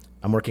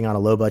 I'm working on a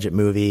low budget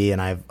movie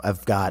and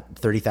I've got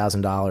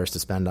 $30,000 to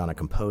spend on a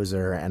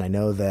composer, and I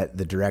know that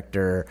the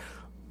director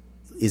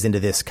is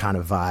into this kind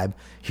of vibe.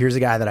 Here's a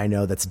guy that I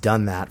know that's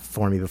done that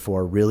for me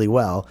before really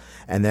well.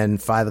 And then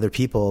 5 other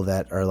people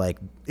that are like,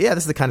 yeah,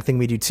 this is the kind of thing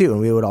we do too,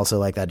 and we would also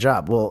like that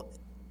job. Well,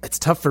 it's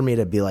tough for me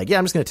to be like, yeah,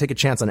 I'm just going to take a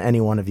chance on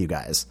any one of you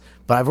guys.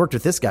 But I've worked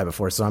with this guy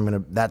before,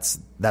 so that's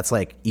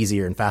like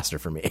easier and faster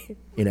for me,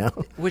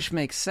 Which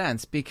makes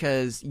sense,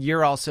 because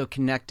you're also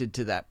connected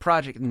to that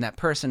project and that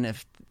person.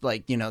 If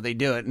like, they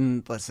do it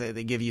and let's say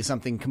they give you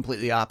something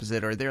completely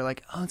opposite, or they're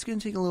like, oh, it's going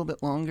to take a little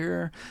bit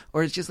longer,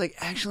 or it's just like,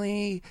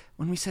 actually,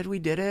 when we said we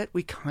did it,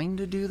 we kind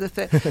of do the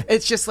thing.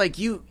 It's just like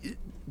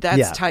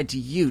that's tied to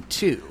you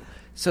too.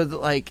 So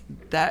like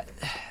that,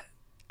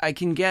 I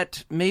can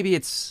get, maybe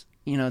it's,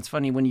 it's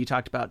funny when you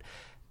talked about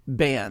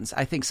bands.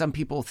 I think some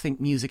people think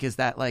music is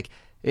that like,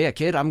 yeah,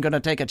 kid, I'm going to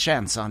take a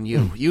chance on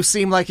you. You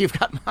seem like you've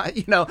got my,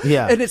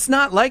 Yeah. And it's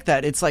not like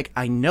that. It's like,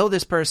 I know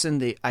this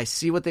person. I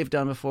see what they've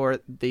done before.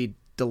 They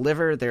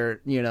deliver.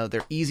 They're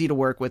easy to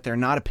work with. They're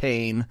not a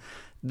pain.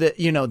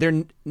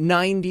 They're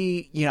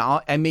 90,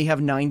 I may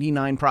have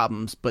 99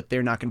 problems, but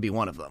they're not going to be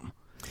one of them.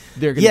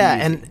 They're going to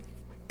be easy.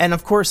 And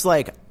of course,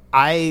 like,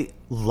 I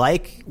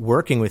like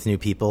working with new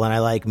people and I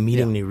like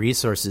meeting new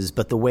resources,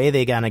 but the way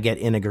they kind of get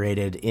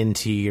integrated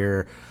into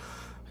your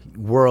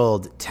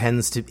world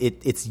tends to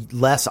it's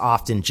less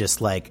often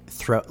just like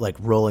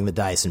rolling the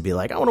dice and be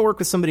like, I want to work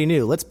with somebody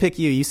new, let's pick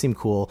you seem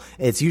cool.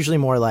 It's usually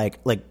more like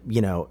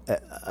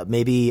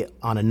maybe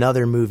on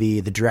another movie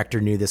the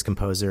director knew this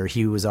composer,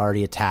 he was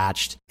already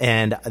attached,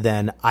 and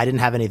then I didn't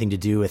have anything to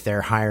do with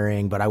their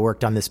hiring, but I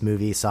worked on this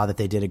movie, saw that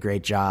they did a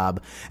great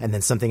job, and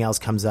then something else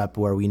comes up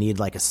where we need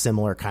like a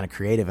similar kind of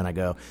creative, and I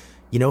go,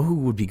 you know who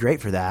would be great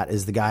for that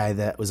is the guy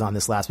that was on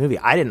this last movie.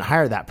 I didn't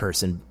hire that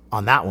person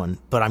on that one,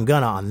 but I'm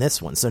gonna on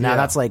this one. So now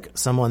that's like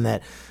someone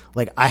that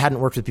like I hadn't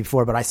worked with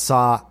before, but I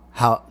saw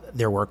how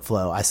their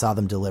workflow, I saw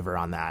them deliver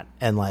on that.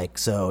 And like,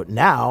 so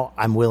now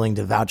I'm willing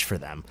to vouch for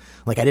them.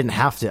 Like I didn't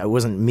have to, it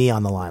wasn't me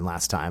on the line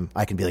last time.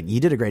 I can be like, you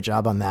did a great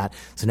job on that.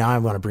 So now I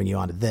want to bring you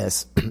onto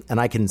this. And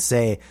I can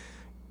say,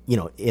 you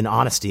know, in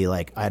honesty,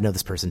 like I know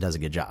this person does a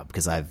good job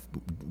because I've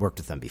worked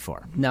with them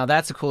before. Now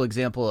that's a cool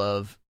example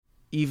of,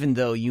 even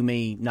though you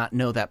may not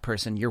know that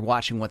person, you're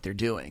watching what they're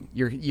doing.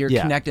 You're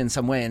connected in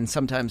some way, and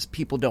sometimes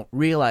people don't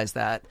realize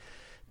that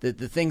the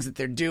things that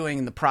they're doing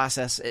in the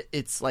process.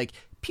 It's like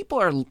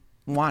people are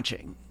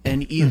watching,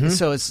 and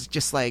so it's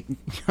just like,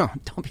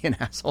 don't be an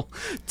asshole.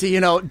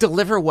 To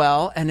deliver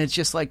well, and it's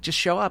just like just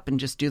show up and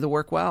just do the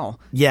work well.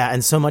 Yeah,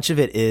 and so much of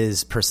it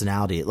is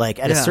personality. Like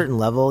at a certain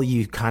level,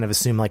 you kind of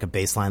assume like a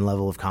baseline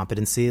level of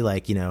competency.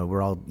 Like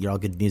you're all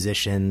good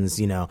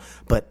musicians,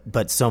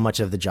 but so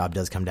much of the job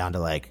does come down to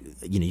like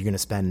you're going to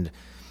spend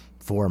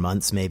 4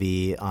 months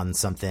maybe on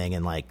something,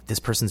 and like this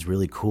person's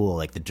really cool,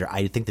 like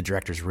I think the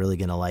director's really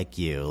gonna like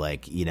you,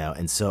 like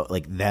and so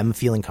like them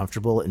feeling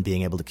comfortable and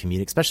being able to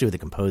communicate, especially with a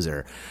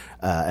composer.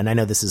 And I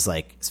know this is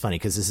like, it's funny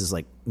because this is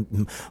like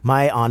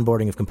my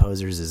onboarding of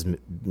composers is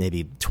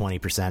maybe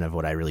 20% of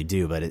what I really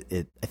do, but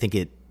I think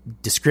it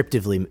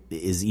descriptively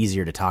is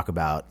easier to talk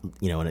about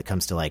when it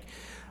comes to like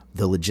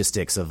the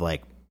logistics of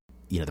like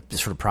the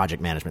sort of project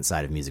management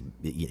side of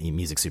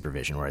music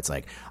supervision, where it's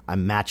like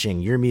I'm matching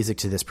your music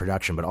to this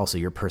production, but also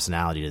your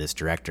personality to this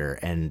director,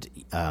 and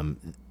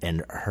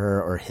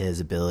her or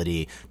his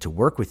ability to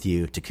work with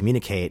you to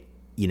communicate.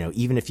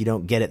 Even if you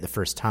don't get it the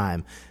first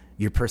time,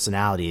 your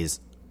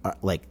personalities are,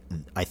 like,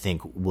 I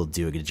think will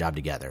do a good job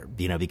together.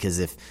 Because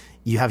if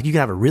you can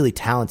have a really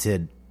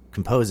talented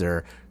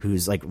composer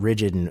who's like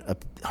rigid and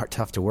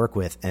tough to work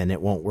with, and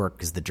it won't work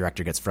because the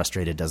director gets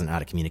frustrated, doesn't know how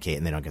to communicate,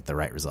 and they don't get the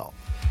right result.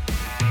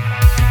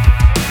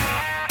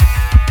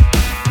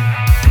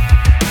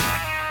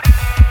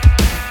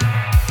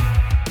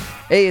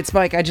 Hey, it's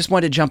Mike. I just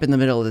wanted to jump in the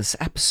middle of this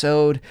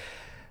episode.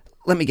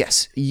 Let me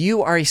guess.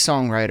 You are a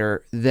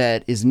songwriter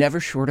that is never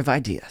short of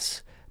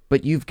ideas,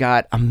 but you've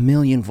got a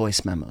million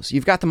voice memos.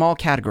 You've got them all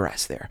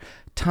categorized there.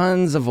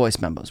 Tons of voice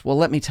memos. Well,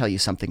 let me tell you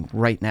something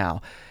right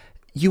now.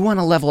 You want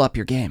to level up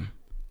your game.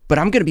 But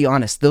I'm going to be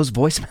honest, those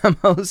voice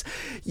memos,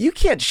 you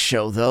can't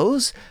show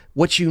those.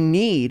 What you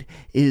need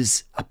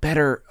is a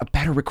better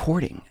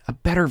recording, a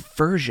better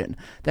version.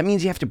 That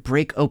means you have to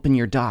break open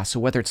your DAW. So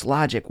whether it's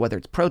Logic, whether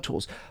it's Pro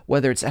Tools,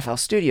 whether it's FL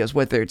Studios,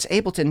 whether it's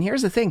Ableton, and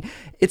here's the thing,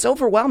 it's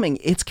overwhelming,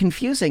 it's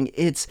confusing,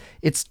 it's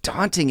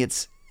daunting,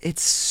 it's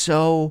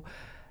so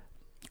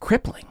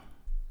crippling.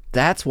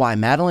 That's why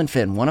Madeline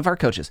Finn, one of our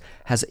coaches,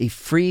 has a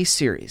free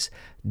series,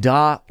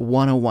 DAW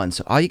 101.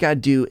 So all you got to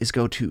do is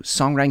go to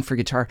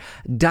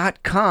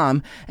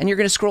songwritingforguitar.com, and you're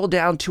going to scroll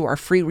down to our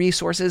free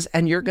resources,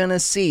 and you're going to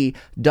see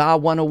DAW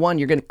 101.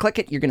 You're going to click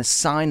it, you're going to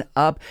sign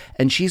up,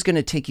 and she's going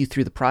to take you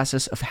through the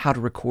process of how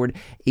to record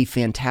a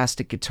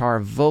fantastic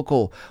guitar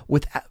vocal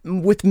with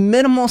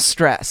minimal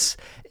stress.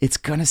 It's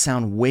going to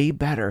sound way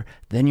better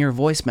than your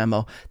voice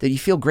memo, that you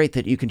feel great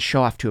that you can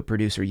show off to a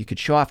producer, you could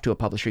show off to a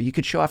publisher, you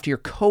could show off to your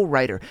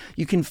co-writer.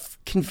 You can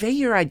convey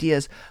your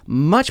ideas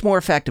much more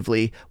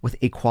effectively with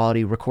a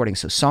quality recording.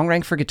 So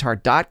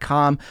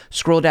songwritingforguitar.com,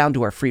 scroll down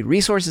to our free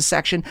resources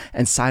section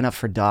and sign up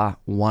for DAW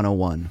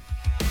 101.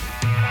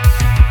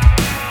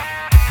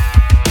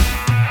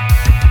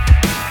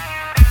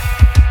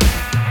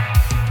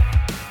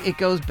 It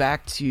goes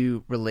back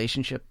to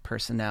relationship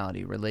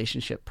personality.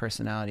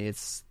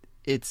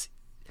 It's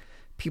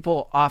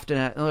people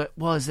often,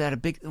 well, is that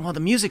the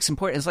music's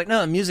important. It's like,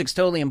 no, the music's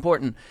totally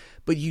important,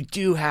 but you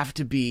do have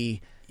to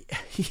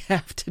you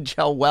have to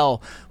gel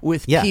well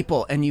with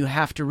people, and you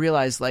have to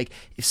realize, like,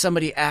 if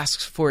somebody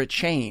asks for a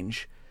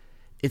change,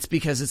 it's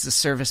because it's a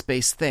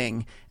service-based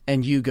thing,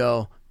 and you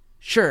go,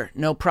 sure,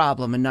 no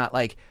problem, and not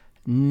like,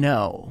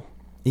 no.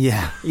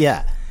 Yeah.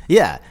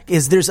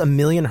 Is there's a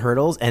million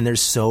hurdles, and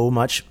there's so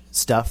much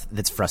stuff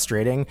that's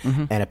frustrating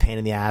and a pain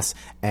in the ass,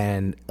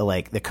 and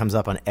like that comes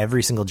up on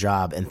every single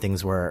job, and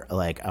things where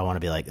like I want to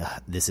be like,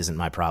 this isn't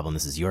my problem,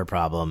 this is your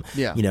problem.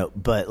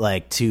 But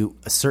like to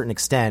a certain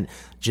extent,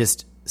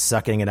 just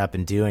sucking it up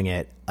and doing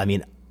it. I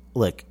mean,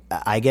 look,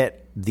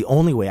 the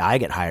only way I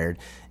get hired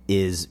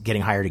is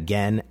getting hired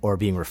again or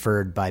being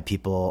referred by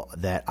people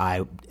that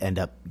I end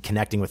up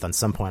connecting with on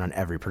some point on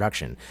every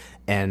production.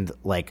 And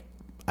like,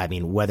 I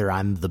mean, whether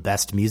I'm the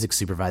best music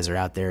supervisor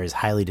out there is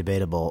highly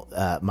debatable.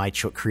 My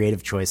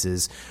creative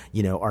choices,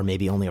 are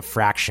maybe only a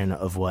fraction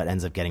of what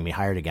ends up getting me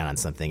hired again on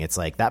something. It's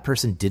like that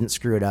person didn't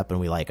screw it up and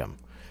we like them.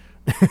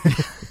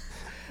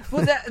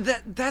 Well,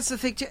 that's the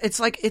thing too. It's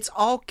like it's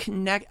all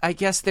connect. I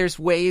guess there's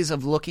ways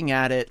of looking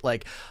at it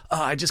like,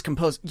 oh, I just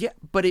composed. Yeah,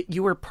 but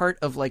you were part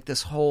of like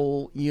this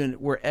whole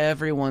unit where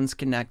everyone's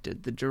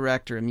connected. The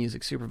director and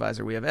music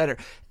supervisor, we have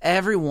editor.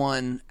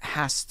 Everyone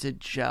has to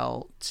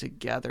gel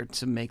together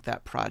to make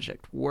that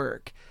project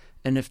work.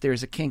 And if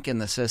there's a kink in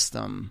the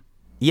system.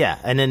 Yeah,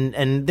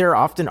 and there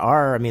often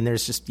are. I mean,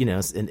 there's just,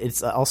 and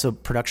it's also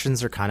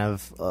productions are kind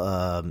of,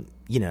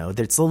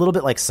 it's a little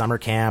bit like summer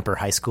camp or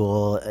high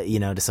school,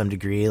 to some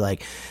degree.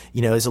 Like,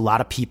 there's a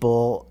lot of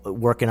people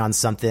working on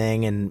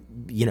something, and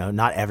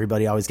not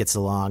everybody always gets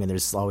along, and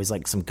there's always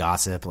like some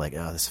gossip, like,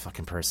 oh, this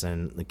fucking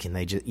person, can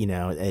they just,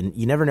 and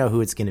you never know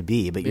who it's going to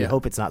be, but you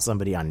hope it's not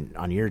somebody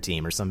on your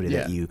team or somebody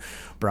that you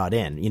brought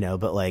in,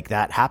 but like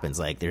that happens.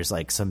 Like there's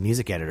like some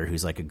music editor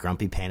who's like a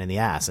grumpy pain in the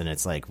ass, and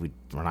it's like we're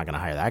not going to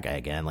hire that guy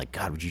again. Like,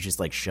 God, would you just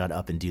like shut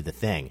up and do the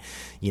thing,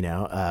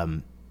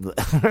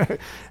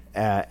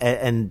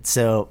 and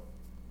so,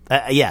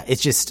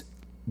 it's just,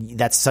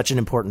 that's such an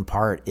important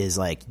part is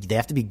like, they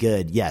have to be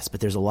good. Yes. But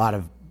there's a lot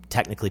of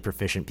technically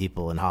proficient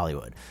people in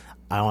Hollywood.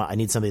 I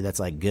need somebody that's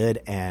like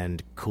good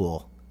and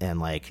cool and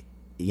like,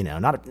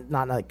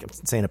 not like I'm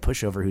saying a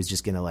pushover who's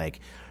just going to like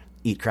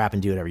eat crap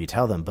and do whatever you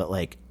tell them, but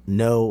like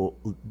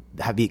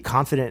be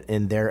confident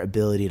in their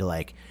ability to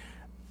like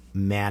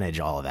manage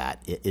all of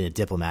that in a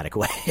diplomatic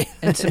way.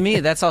 And to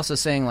me, that's also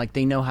saying like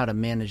they know how to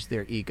manage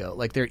their ego,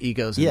 like their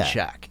ego's in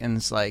check. And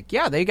it's like,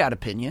 they got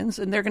opinions,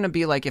 and they're going to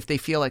be like, if they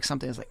feel like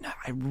something is like, no,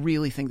 I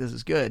really think this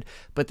is good,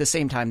 but at the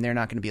same time, they're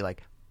not going to be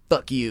like,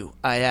 fuck you,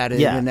 I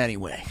added it in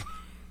anyway.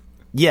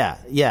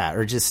 Yeah,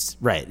 or just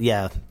right.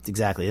 Yeah,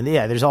 exactly. And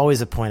there's always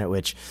a point at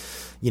which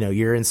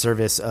you're in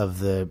service of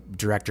the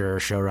director or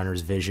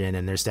showrunner's vision,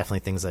 and there's definitely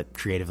things that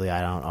creatively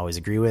I don't always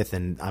agree with,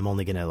 and I'm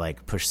only going to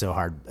like push so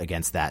hard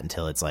against that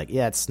until it's like,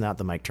 it's not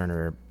the Mike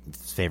Turner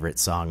favorite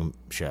song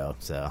show.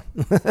 So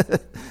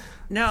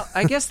now,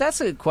 I guess that's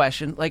a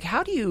question. Like,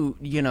 how do you,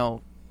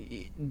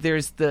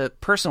 there's the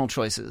personal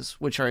choices,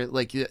 which are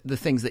like the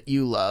things that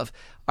you love.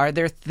 Are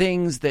there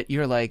things that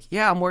you're like,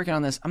 I'm working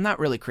on this. I'm not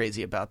really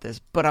crazy about this,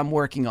 but I'm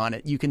working on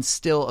it. You can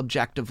still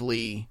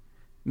objectively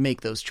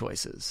make those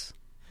choices.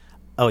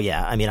 Oh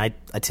yeah, I mean, I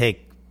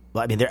take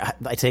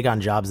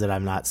on jobs that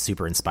I'm not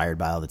super inspired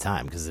by all the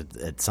time, because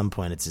at some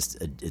point it's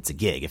just it's a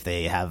gig. If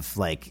they have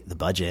like the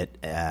budget,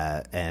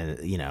 and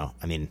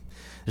I mean,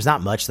 there's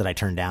not much that I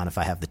turn down if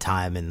I have the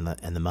time and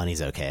the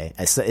money's okay.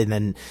 And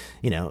then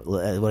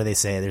what do they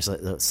say? There's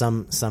like,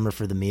 some are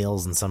for the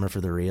meals and some are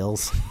for the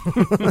reels.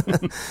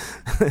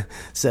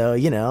 So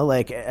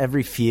like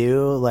every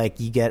few, like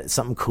you get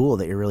something cool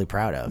that you're really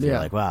proud of. You're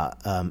like, wow.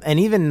 And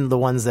even the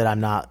ones that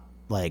I'm not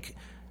like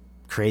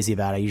crazy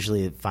about, I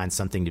usually find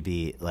something to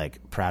be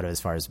like proud of as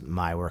far as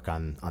my work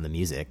on the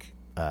music,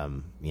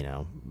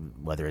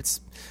 whether it's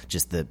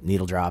just the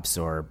needle drops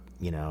or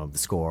the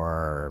score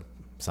or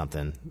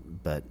something.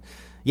 But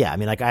I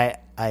mean, like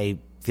I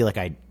feel like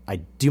I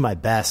do my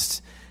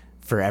best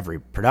for every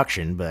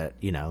production, but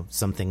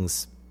some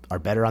things are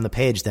better on the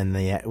page than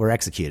they were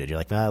executed. You're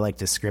like, no, I like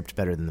this script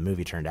better than the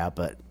movie turned out,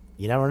 but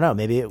you never know,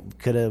 maybe it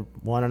could have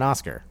won an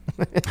Oscar.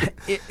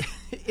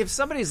 If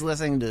somebody's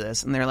listening to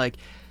this and they're like,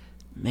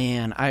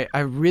 man, I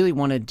really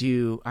want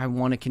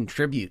to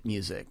contribute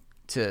music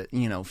to,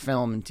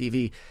 film and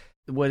TV.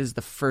 What is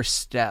the first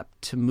step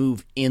to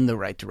move in the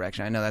right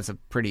direction? I know that's a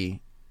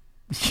pretty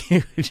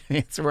huge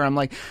answer where I'm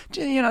like,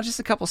 just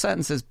a couple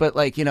sentences, but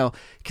like, because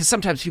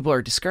sometimes people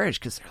are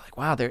discouraged because they're like,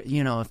 wow,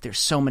 if there's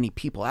so many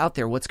people out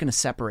there, what's going to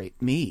separate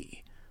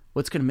me?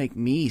 What's going to make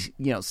me,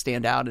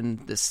 stand out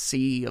in this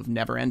sea of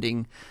never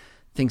ending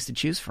things to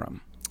choose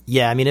from?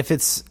 Yeah. I mean, if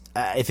it's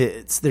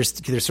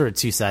there's sort of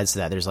two sides to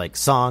that. There's like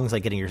songs,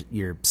 like getting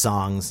your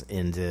songs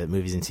into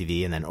movies and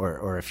TV, and then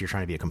or if you're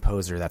trying to be a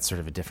composer, that's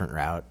sort of a different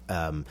route.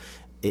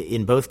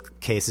 In both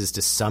cases,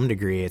 to some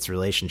degree, it's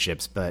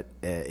relationships. But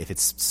if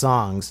it's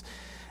songs,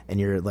 and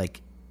you're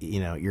like,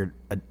 you're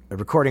a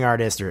recording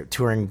artist or a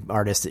touring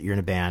artist, that you're in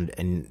a band,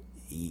 and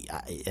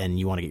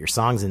you want to get your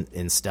songs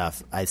in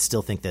stuff, I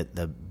still think that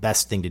the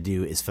best thing to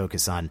do is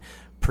focus on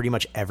pretty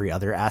much every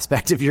other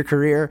aspect of your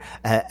career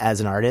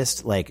as an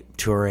artist, like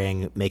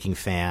touring, making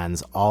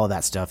fans, all of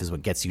that stuff is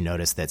what gets you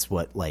noticed. That's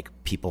what like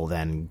people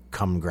then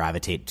come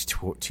gravitate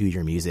to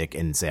your music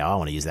and say, oh, I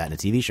want to use that in a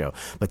TV show.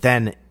 But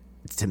then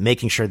to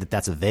making sure that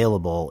that's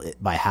available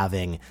by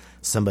having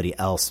somebody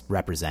else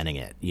representing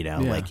it,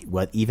 like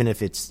even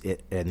if it's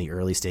in the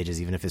early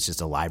stages, even if it's just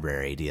a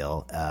library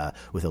deal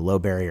with a low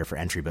barrier for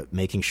entry, but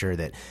making sure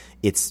that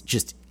it's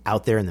just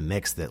out there in the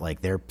mix, that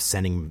like they're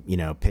sending,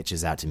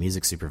 pitches out to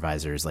music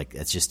supervisors. Like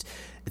it's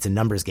a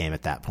numbers game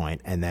at that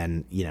point. And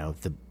then,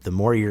 the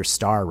more your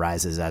star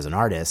rises as an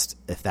artist,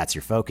 if that's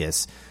your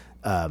focus,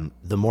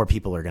 the more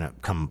people are going to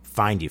come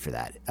find you for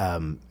that.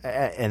 And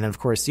then of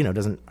course, it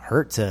doesn't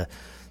hurt to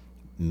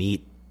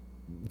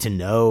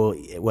know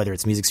whether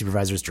it's music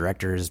supervisors,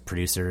 directors,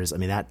 producers. I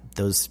mean,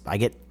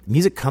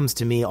 music comes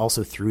to me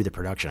also through the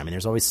production. I mean,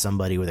 there's always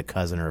somebody with a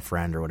cousin or a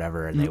friend or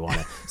whatever, and they want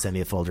to send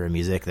me a folder of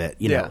music that,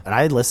 and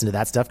I listen to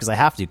that stuff because I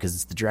have to, because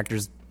it's the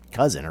director's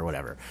cousin or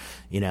whatever,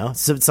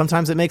 so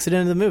sometimes it makes it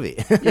into the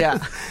movie.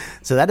 Yeah.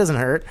 So that doesn't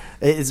hurt.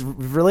 It's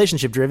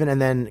relationship driven.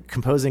 And then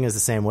composing is the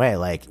same way.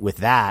 Like with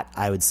that,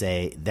 I would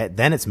say that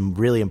then it's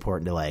really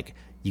important to like,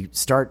 you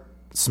start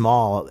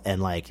small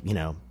and like,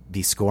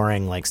 be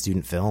scoring like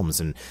student films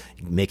and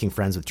making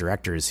friends with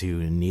directors who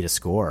need a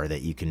score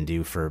that you can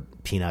do for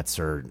peanuts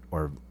or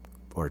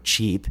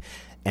cheap.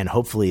 And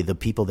hopefully the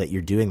people that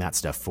you're doing that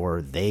stuff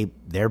for,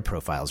 their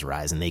profiles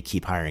rise and they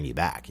keep hiring you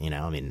back,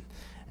 and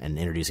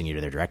introducing you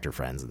to their director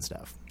friends and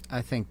stuff.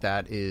 I think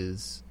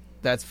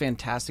that's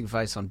fantastic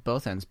advice on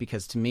both ends,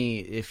 because to me,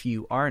 if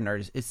you are an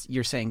artist,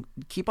 you're saying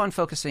keep on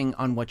focusing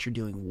on what you're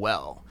doing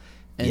well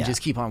and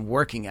just keep on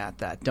working at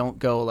that. Don't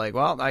go like,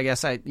 well, I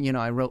guess I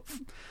wrote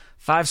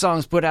 5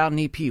 songs, put out an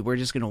EP. We're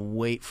just going to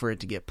wait for it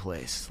to get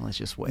placed. Let's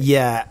just wait.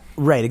 Yeah,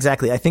 right.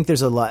 Exactly. I think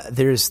there's a lot.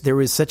 There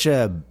was such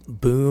a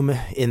boom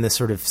in the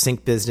sort of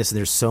sync business, and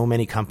there's so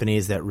many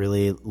companies that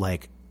really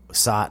like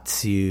sought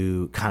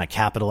to kind of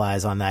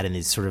capitalize on that in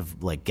this sort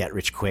of like get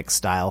rich quick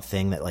style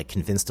thing that like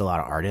convinced a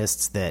lot of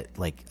artists that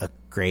like a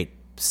great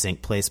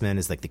sync placement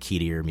is like the key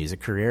to your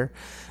music career.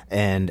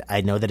 And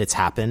I know that it's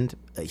happened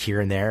here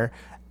and there,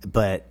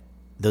 but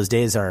those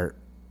days are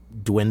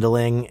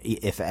dwindling,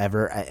 if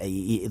ever.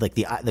 Like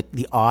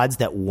the odds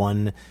that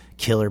one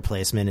killer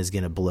placement is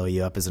going to blow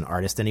you up as an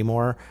artist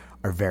anymore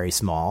are very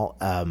small,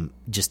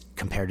 just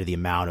compared to the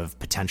amount of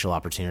potential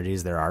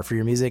opportunities there are for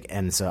your music.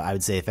 And so I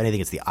would say, if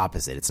anything, it's the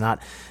opposite. It's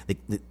not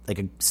like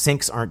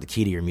syncs aren't the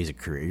key to your music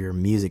career. Your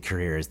music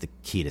career is the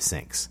key to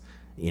syncs.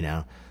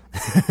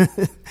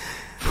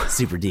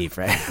 Super deep,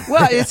 right?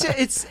 Well,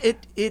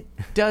 it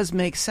does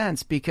make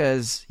sense,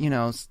 because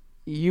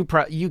you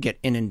get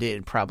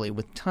inundated probably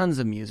with tons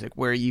of music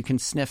where you can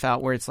sniff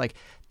out where it's like,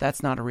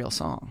 that's not a real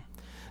song.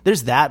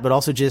 There's that, but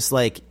also just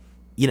like,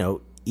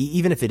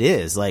 even if it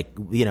is like,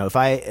 if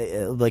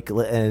I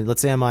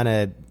let's say I'm on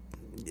a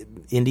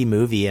indie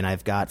movie and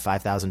I've got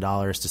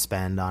 $5,000 to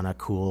spend on a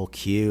cool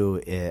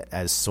cue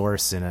as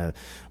source in a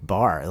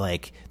bar,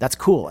 like that's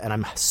cool. And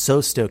I'm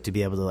so stoked to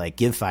be able to like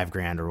give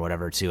 $5,000 or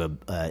whatever to a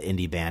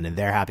indie band, and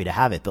they're happy to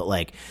have it. But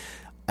like,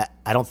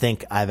 I don't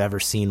think I've ever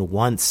seen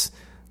once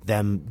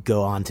them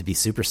go on to be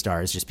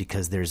superstars just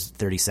because there's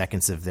 30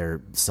 seconds of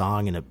their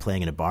song and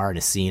playing in a bar and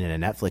a scene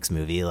in a Netflix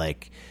movie.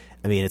 Like,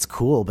 I mean, it's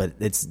cool, but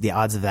it's the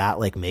odds of that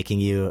like making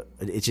you,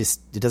 it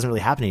doesn't really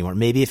happen anymore.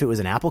 Maybe if it was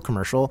an Apple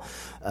commercial,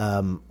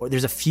 or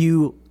there's a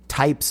few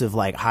types of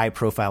like high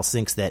profile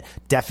syncs that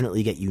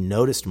definitely get you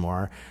noticed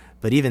more.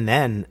 But even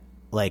then,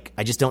 like,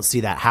 I just don't see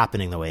that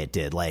happening the way it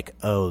did. Like,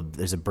 oh,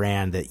 there's a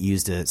brand that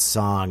used a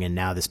song and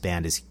now this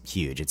band is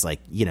huge. It's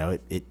like,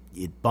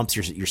 it bumps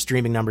your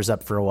streaming numbers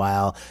up for a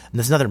while, and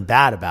there's nothing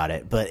bad about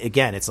it. But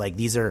again, it's like,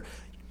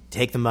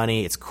 take the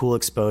money, it's cool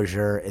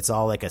exposure, it's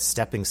all like a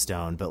stepping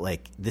stone, but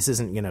like this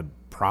isn't going to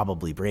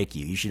probably break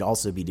you. You should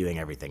also be doing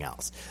everything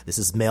else. This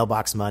is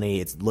mailbox money.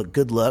 It's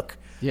good look.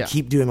 Yeah.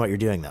 Keep doing what you're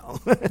doing though.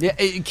 Yeah,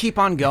 keep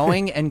on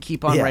going and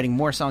keep on writing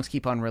more songs,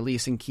 keep on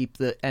releasing, keep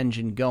the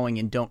engine going,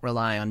 and don't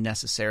rely on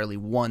necessarily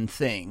one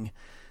thing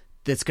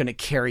that's going to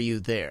carry you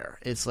there.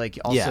 It's like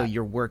also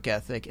your work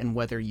ethic, and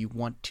whether you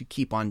want to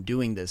keep on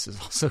doing this is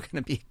also going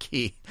to be a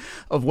key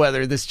of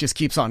whether this just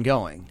keeps on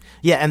going.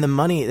 Yeah, and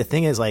the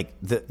thing is like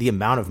the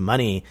amount of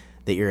money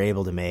that you're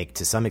able to make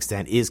to some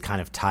extent is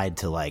kind of tied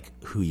to like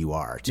who you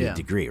are to a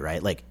degree,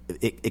 right? Like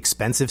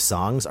expensive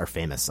songs are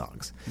famous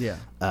songs. Yeah.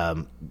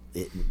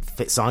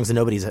 Songs that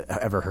nobody's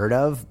ever heard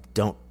of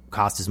don't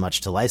cost as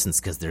much to license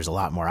because there's a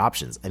lot more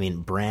options. I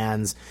mean,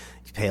 brands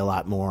pay a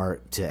lot more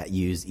to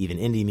use even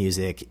indie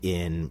music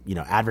in,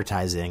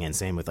 advertising, and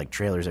same with like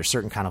trailers. There's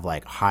certain kind of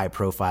like high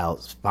profile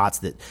spots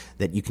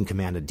that you can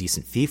command a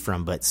decent fee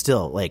from, but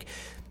still like,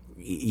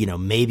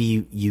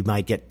 maybe you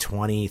might get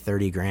 20,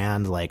 30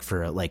 grand like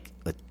for like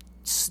a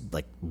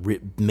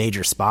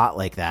major spot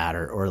like that,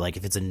 or like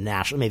if it's a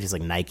national, maybe it's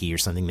like Nike or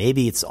something,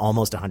 maybe it's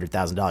almost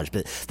 $100,000,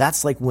 but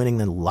that's like winning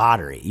the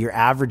lottery. Your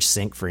average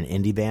sync for an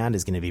indie band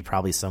is going to be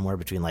probably somewhere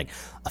between like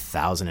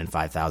 $1,000 and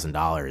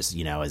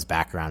 $5,000, as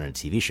background in a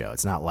TV show.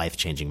 It's not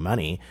life-changing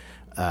money.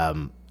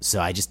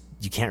 So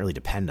you can't really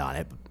depend on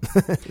it.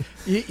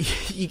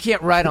 you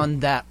can't ride on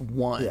that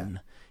one. Yeah.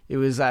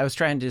 I was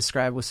trying to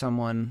describe with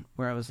someone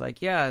where I was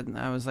like, I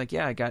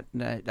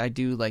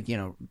do like,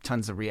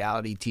 tons of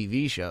reality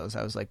TV shows.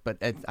 I was like, but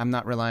I'm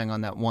not relying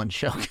on that one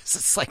show, because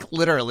it's like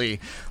literally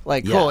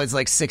like, it's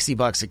like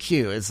 $60 a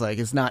cue. It's like,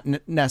 it's not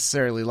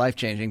necessarily life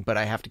changing, but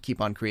I have to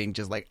keep on creating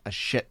just like a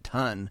shit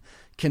ton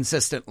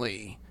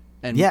consistently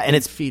and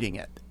it's feeding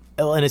it.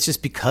 Well, and it's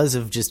just because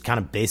of just kind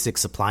of basic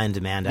supply and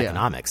demand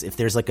economics. If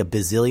there's like a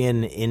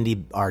bazillion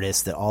indie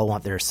artists that all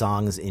want their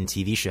songs in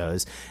TV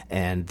shows,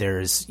 and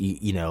there's,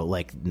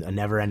 like a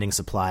never ending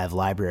supply of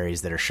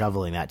libraries that are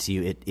shoveling that to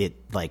you,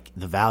 it like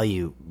the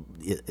value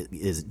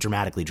is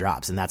dramatically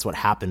drops. And that's what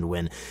happened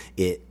when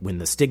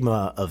the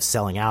stigma of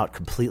selling out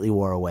completely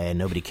wore away and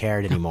nobody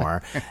cared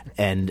anymore.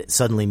 And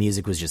suddenly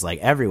music was just like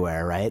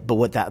everywhere. Right.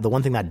 But the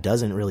one thing that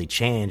doesn't really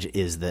change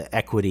is the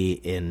equity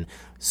in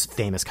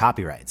famous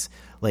copyrights.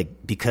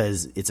 like,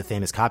 because it's a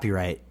famous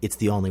copyright, it's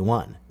the only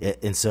one.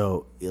 And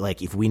so,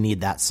 like, if we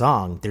need that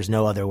song, there's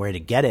no other way to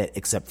get it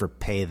except for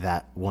pay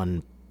that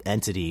one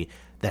entity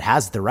that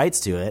has the rights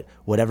to it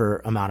whatever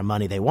amount of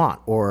money they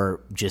want,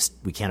 or just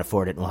we can't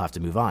afford it and we'll have to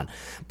move on.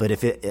 But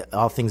if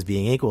all things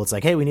being equal, it's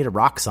like, hey, we need a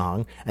rock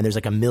song, and there's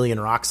like a million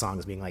rock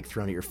songs being like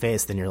thrown at your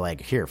face, then you're like,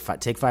 here,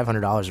 take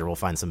 $500 or we'll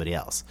find somebody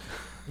else,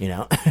 you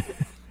know.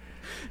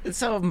 And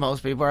so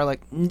most people are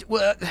like,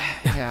 well,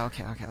 yeah,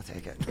 okay, I'll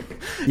take it.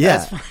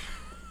 Yeah.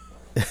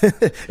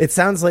 It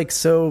sounds like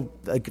so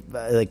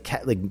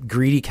like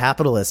greedy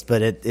capitalist,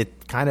 but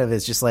it kind of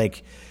is just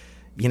like,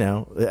 you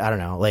know, I don't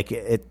know, like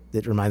it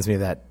reminds me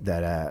of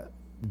that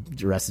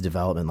Arrested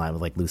Development line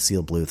with like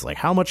Lucille Bluth, like,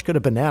 how much could a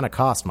banana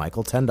cost,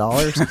 Michael?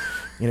 $10?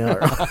 You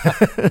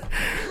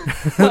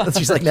know,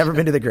 she's like never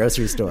been to the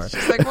grocery store.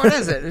 She's like, what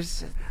is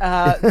it?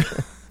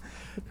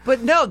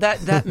 But no,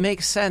 that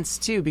makes sense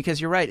too, because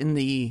you're right. In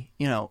the,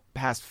 you know,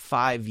 past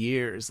 5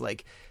 years,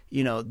 like,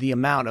 you know, the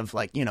amount of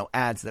like, you know,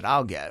 ads that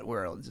I'll get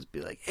where it'll just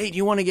be like, hey, do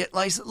you want to get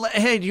license?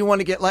 Hey, do you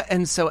want to get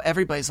and so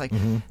everybody's like,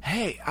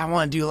 hey, I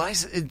want to do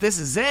license. This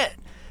is it.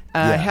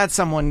 I had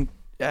someone,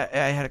 I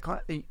had a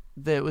client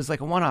that was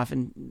like a one-off,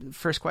 and the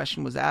first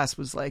question was asked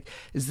was like,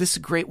 is this a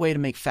great way to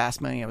make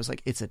fast money? I was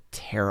like, it's a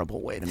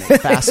terrible way to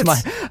make fast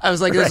money. I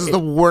was like, this is the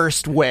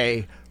worst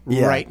way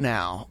right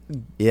now.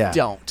 Yeah.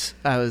 Don't.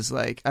 I was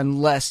like,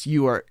 unless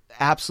you are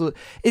absolute.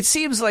 It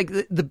seems like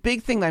the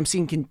big thing that I'm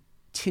seeing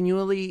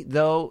continually,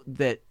 though,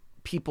 that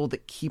people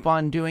that keep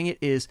on doing it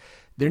is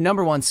they're,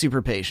 number one,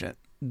 super patient.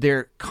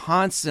 They're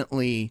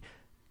constantly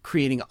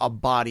creating a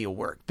body of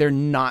work. They're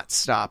not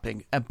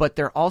stopping, but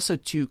they're also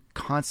too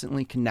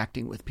constantly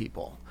connecting with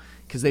people,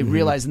 because they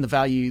realize in the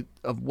value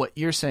of what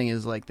you're saying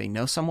is like, they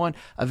know someone,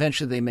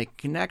 eventually they make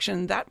a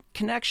connection. That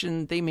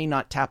connection, they may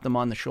not tap them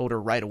on the shoulder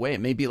right away.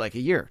 It may be like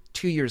a year,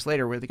 2 years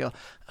later, where they go,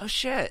 oh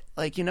shit,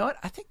 like, you know what?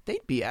 I think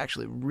they'd be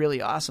actually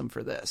really awesome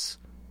for this.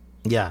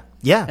 Yeah.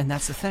 Yeah. And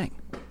that's the thing.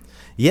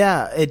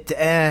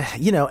 Yeah.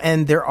 You know,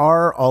 and there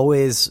are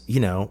always,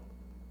 you know,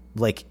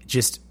 like,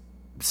 just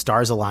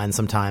stars align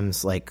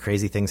sometimes, like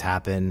crazy things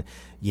happen,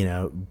 you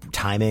know,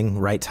 timing,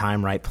 right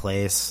time, right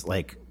place,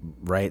 like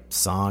right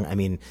song. I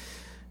mean,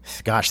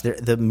 gosh,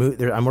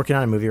 I'm working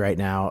on a movie right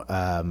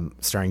now,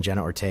 starring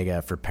Jenna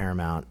Ortega for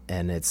Paramount,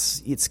 and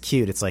it's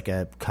cute. It's like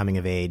a coming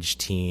of age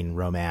teen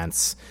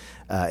romance.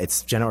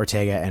 It's Jenna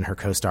Ortega and her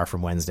co-star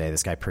from Wednesday,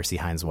 this guy Percy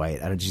Hines White.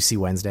 Did you see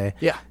Wednesday?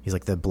 Yeah. He's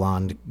like the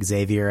blonde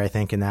Xavier, I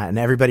think, in that. And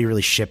everybody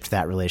really shipped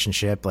that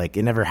relationship. Like,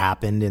 it never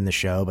happened in the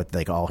show, but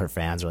like all her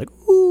fans are like,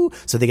 ooh.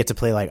 So they get to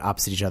play like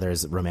opposite each other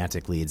as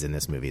romantic leads in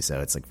this movie. So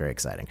it's like very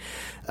exciting.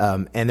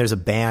 And there's a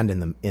band in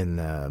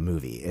the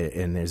movie,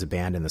 and there's a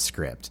band in the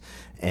script.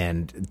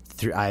 And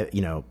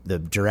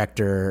the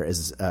director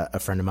is a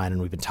friend of mine,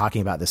 and we've been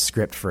talking about this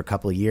script for a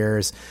couple of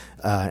years,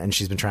 and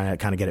she's been trying to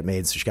kind of get it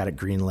made. So she got it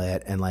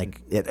greenlit, and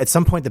like at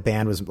some point, the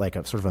band was like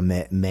a sort of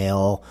a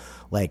male,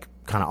 like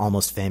kind of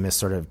almost famous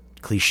sort of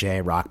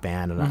cliche rock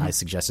band, and I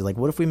suggested, like,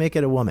 what if we make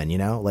it a woman? You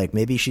know, like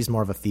maybe she's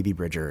more of a Phoebe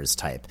Bridgers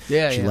type.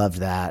 Yeah, she loved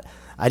that.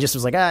 I just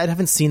was like, I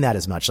haven't seen that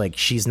as much. Like,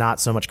 she's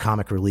not so much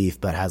comic relief,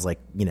 but has like,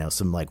 you know,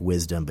 some like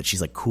wisdom, but she's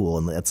like cool.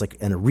 And it's like,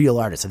 and a real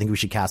artist. I think we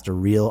should cast a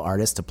real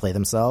artist to play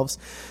themselves.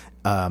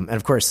 And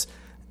of course,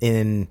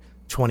 in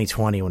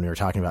 2020, when we were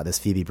talking about this,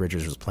 Phoebe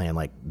Bridgers was playing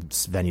like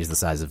venues the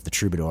size of the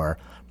Troubadour,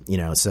 you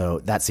know, so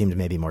that seemed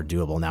maybe more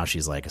doable. Now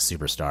she's like a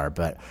superstar,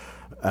 but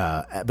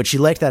she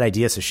liked that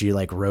idea. So she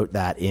like wrote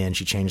that in,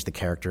 she changed the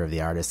character of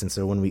the artist. And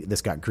so when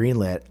this got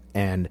greenlit,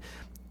 and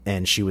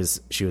she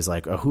was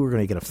like, oh, who are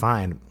we going to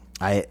find?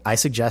 I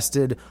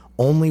suggested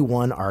only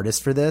one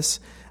artist for this,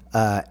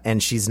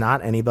 and she's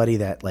not anybody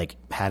that like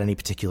had any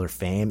particular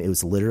fame. It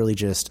was literally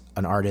just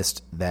an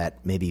artist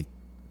that maybe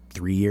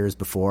 3 years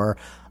before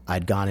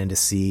I'd gone in to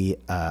see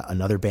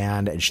another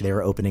band, and they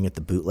were opening at the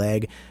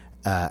Bootleg,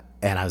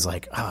 and I was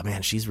like, oh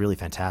man, she's really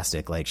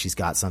fantastic. Like, she's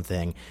got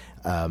something.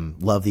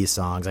 Love these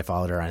songs. I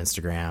followed her on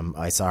Instagram.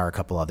 I saw her a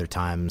couple other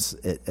times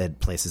at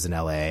places in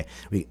LA.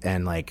 We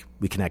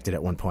connected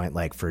at one point,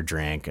 like for a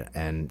drink,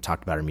 and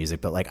talked about her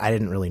music, but like I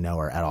didn't really know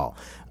her at all.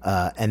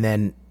 And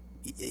then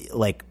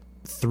like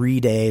 3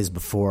 days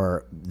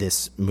before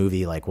this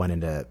movie like went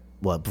into,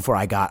 well, before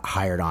I got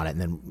hired on it, and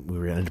then we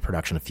were into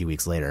production a few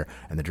weeks later,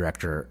 and the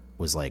director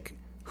was like,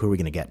 who are we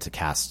going to get to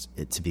cast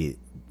it to be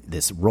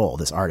this role,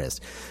 this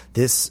artist?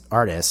 This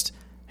artist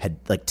had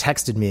like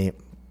texted me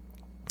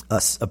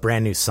a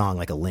brand new song,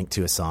 like a link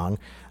to a song.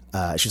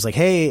 She's like,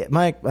 hey,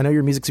 Mike, I know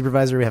you're a music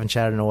supervisor. We haven't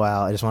chatted in a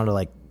while. I just wanted to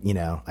like, you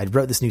know, I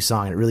wrote this new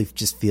song, and it really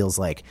just feels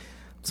like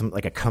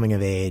like a coming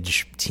of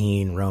age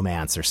teen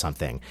romance or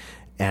something.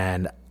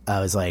 And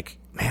I was like,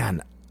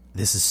 man,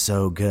 this is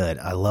so good.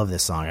 I love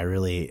this song. I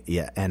really,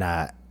 yeah.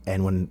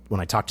 And when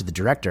I talked to the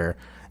director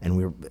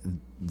and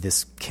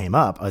this came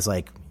up, I was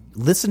like,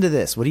 listen to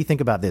this. What do you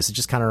think about this? It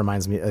just kind of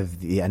reminds me of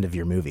the end of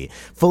your movie.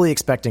 Fully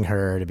expecting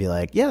her to be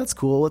like, yeah, that's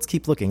cool. Let's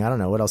keep looking. I don't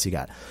know. What else you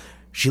got?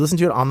 She listened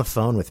to it on the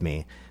phone with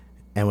me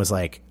and was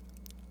like,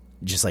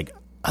 just like,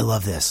 I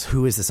love this.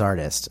 Who is this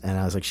artist? And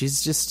I was like,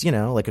 she's just,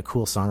 like a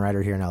cool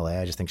songwriter here in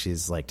LA. I just think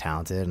she's like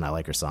talented and I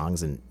like her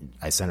songs. And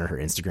I sent her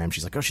Instagram.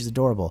 She's like, oh, she's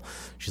adorable.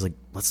 She's like,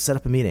 let's set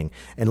up a meeting.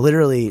 And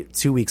literally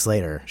 2 weeks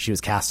later, she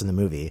was cast in the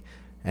movie.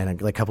 And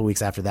like a couple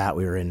weeks after that,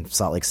 we were in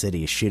Salt Lake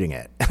City shooting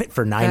it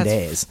for 9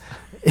 days.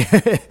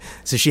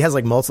 So she has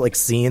like multiple like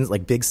scenes,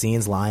 like big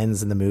scenes,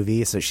 lines in the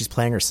movie. So she's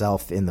playing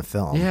herself in the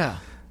film. Yeah.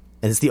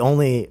 And it's the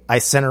only, I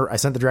sent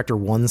the director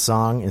one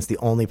song, and it's the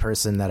only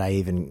person that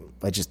I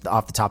just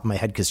off the top of my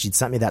head, because she'd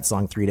sent me that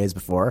song 3 days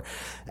before.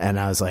 And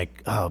I was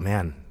like, oh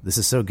man, this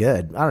is so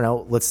good. I don't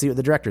know. Let's see what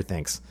the director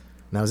thinks.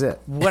 And that was it.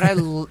 What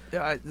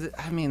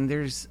I mean,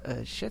 there's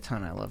a shit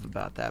ton I love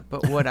about that.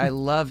 But what I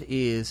love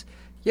is,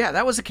 yeah,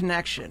 that was a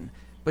connection.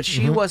 But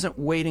she wasn't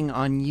waiting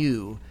on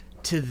you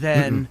to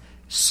then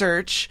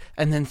search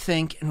and then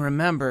think and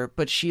remember,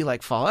 but she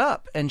like followed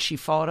up, and she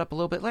followed up a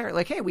little bit later,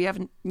 like, hey, we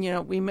haven't,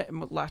 we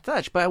lost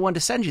touch, but I wanted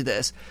to send you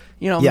this,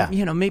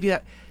 maybe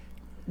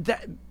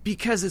that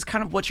because it's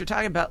kind of what you're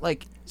talking about,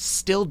 like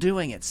still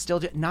doing it,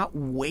 not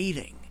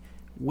waiting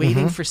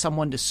for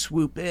someone to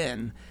swoop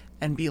in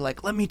and be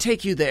like, let me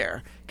take you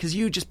there, because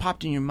you just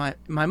popped in my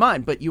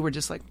mind, but you were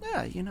just like,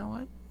 yeah, you know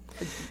what?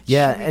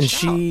 Yeah, and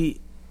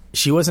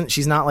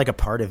she's not like a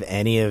part of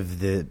any of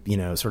the,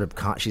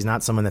 she's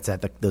not someone that's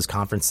at those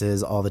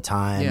conferences all the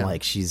time. Yeah.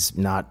 Like she's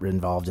not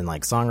involved in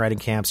like songwriting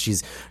camps.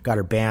 She's got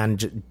her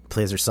band,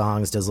 plays her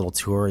songs, does little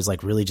tours,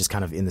 like really just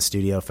kind of in the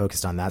studio,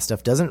 focused on that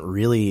stuff. Doesn't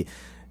really,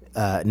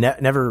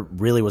 never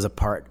really was a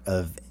part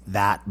of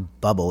that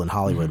bubble in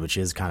Hollywood, which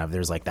is kind of,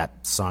 there's like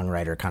that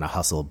songwriter kind of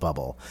hustle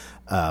bubble.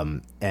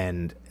 So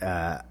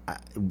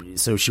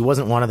she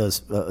wasn't one of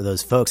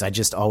those folks. I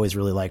just always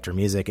really liked her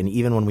music. And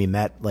even when we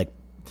met, like,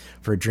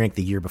 for a drink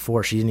the year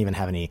before, she didn't even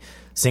have any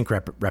sync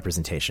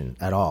representation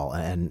at all,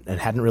 and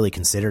hadn't really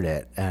considered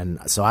it. And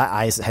so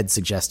I had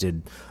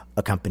suggested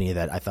a company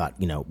that I thought,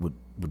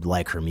 would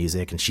like her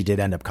music, and she did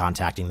end up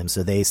contacting them.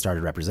 So they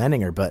started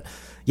representing her. But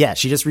yeah,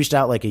 she just reached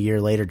out like a year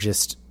later,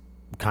 just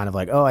kind of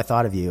like, oh, I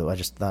thought of you. I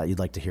just thought you'd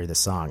like to hear this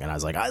song. And I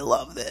was like, I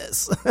love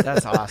this.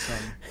 That's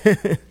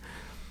awesome.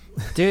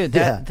 Dude,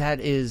 that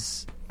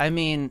is, I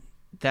mean,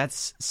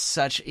 that's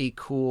such a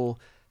cool,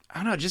 I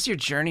don't know, just your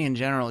journey in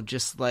general.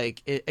 Just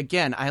like,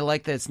 again, I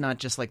like that it's not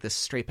just like this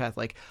straight path.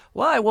 Like,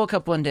 well, I woke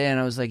up one day and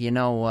I was like, you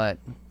know what,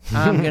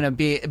 I'm going to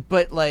be,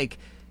 but like,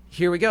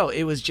 here we go.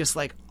 It was just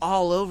like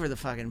all over the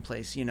fucking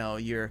place.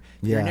 You're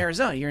in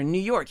Arizona, you're in New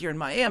York, you're in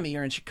Miami,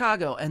 you're in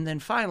Chicago. And then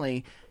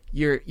finally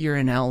you're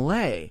in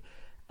LA.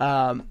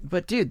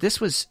 But dude, this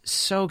was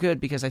so good,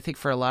 because I think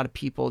for a lot of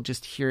people,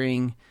 just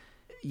hearing,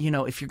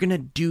 if you're going to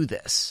do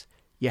this,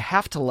 you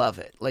have to love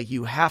it. Like,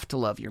 you have to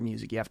love your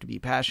music. You have to be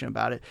passionate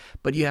about it,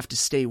 but you have to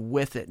stay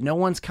with it. No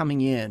one's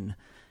coming in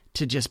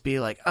to just be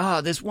like,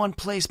 oh, this one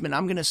placement,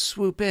 I'm going to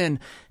swoop in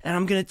and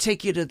I'm going to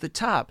take you to the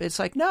top. It's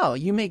like, no,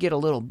 you may get a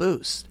little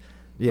boost,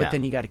 but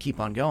then you got to keep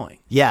on going.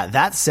 Yeah.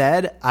 That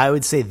said, I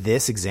would say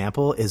this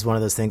example is one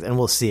of those things, and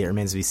we'll see, it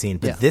remains to be seen,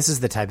 but this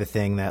is the type of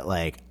thing that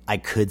like I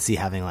could see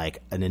having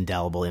like an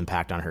indelible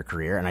impact on her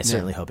career. And I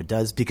certainly hope it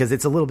does, because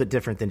it's a little bit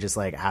different than just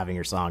like having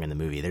your song in the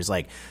movie. There's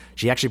like,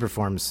 she actually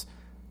performs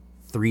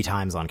 3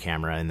 times on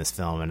camera in this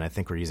film, and I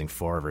think we're using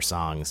 4 of her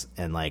songs,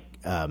 and like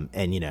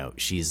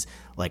she's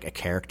like a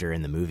character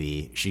in the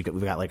movie.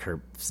 We've got like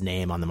her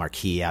name on the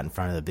marquee out in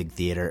front of the big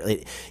theater.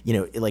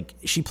 Like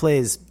she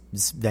plays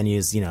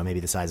venues,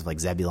 maybe the size of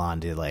like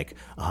Zebulon to like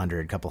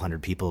 100, couple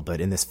hundred people,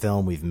 but in this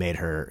film we've made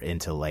her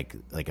into like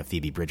a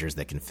Phoebe Bridgers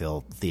that can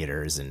fill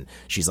theaters, and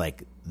she's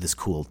like this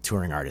cool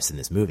touring artist in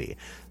this movie.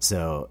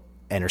 So,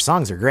 and her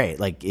songs are great.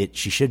 Like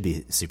she should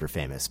be super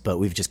famous, but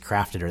we've just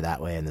crafted her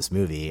that way in this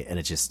movie. And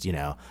it just,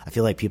 I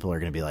feel like people are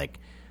going to be like,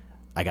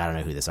 I got to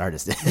know who this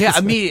artist is. Yeah.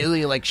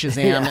 Immediately like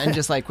Shazam and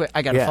just like,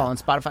 I got to follow on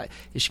Spotify.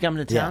 Is she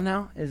coming to town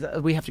now?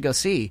 We have to go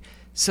see.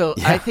 So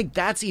I think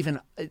that's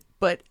even,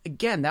 but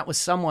again, that was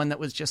someone that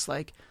was just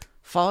like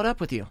followed up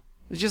with you.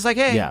 It was just like,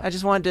 hey, I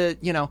just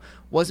wanted to,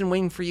 wasn't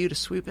waiting for you to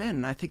swoop in.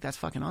 And I think that's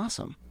fucking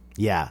awesome.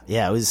 Yeah,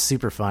 it was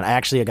super fun. I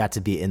actually got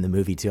to be in the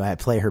movie too. I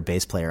play her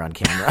bass player on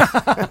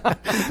camera.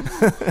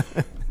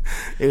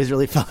 It was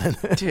really fun.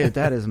 Dude,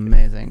 that is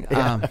amazing.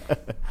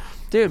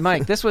 Dude,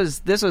 Mike, this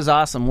was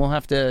awesome. We'll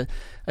have to,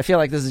 I feel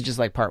like this is just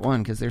like part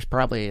 1, because there's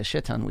probably a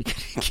shit ton we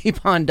could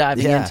keep on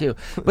diving into.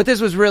 But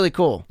this was really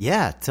cool.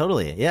 Yeah,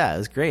 totally. Yeah, it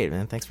was great,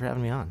 man. Thanks for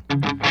having me on.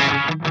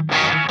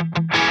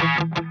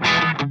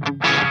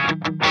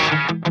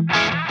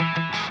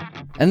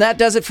 And that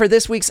does it for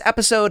this week's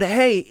episode.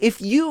 Hey,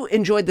 if you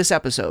enjoyed this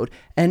episode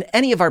and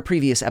any of our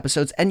previous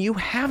episodes, and you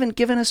haven't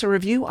given us a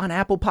review on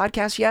Apple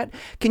Podcasts yet,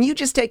 can you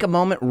just take a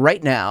moment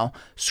right now,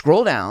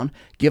 scroll down,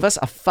 give us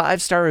a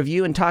 5-star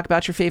review, and talk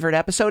about your favorite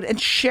episode,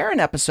 and share an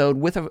episode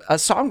with a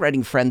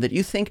songwriting friend that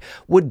you think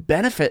would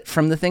benefit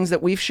from the things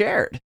that we've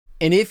shared.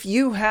 And if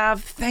you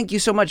have, thank you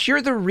so much. You're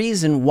the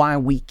reason why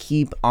we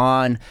keep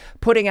on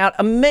putting out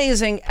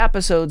amazing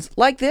episodes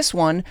like this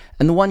one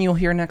and the one you'll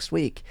hear next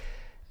week.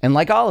 And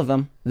like all of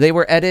them, they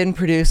were edited and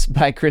produced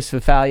by Chris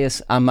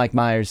Fafalius. I'm Mike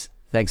Myers.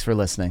 Thanks for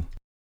listening.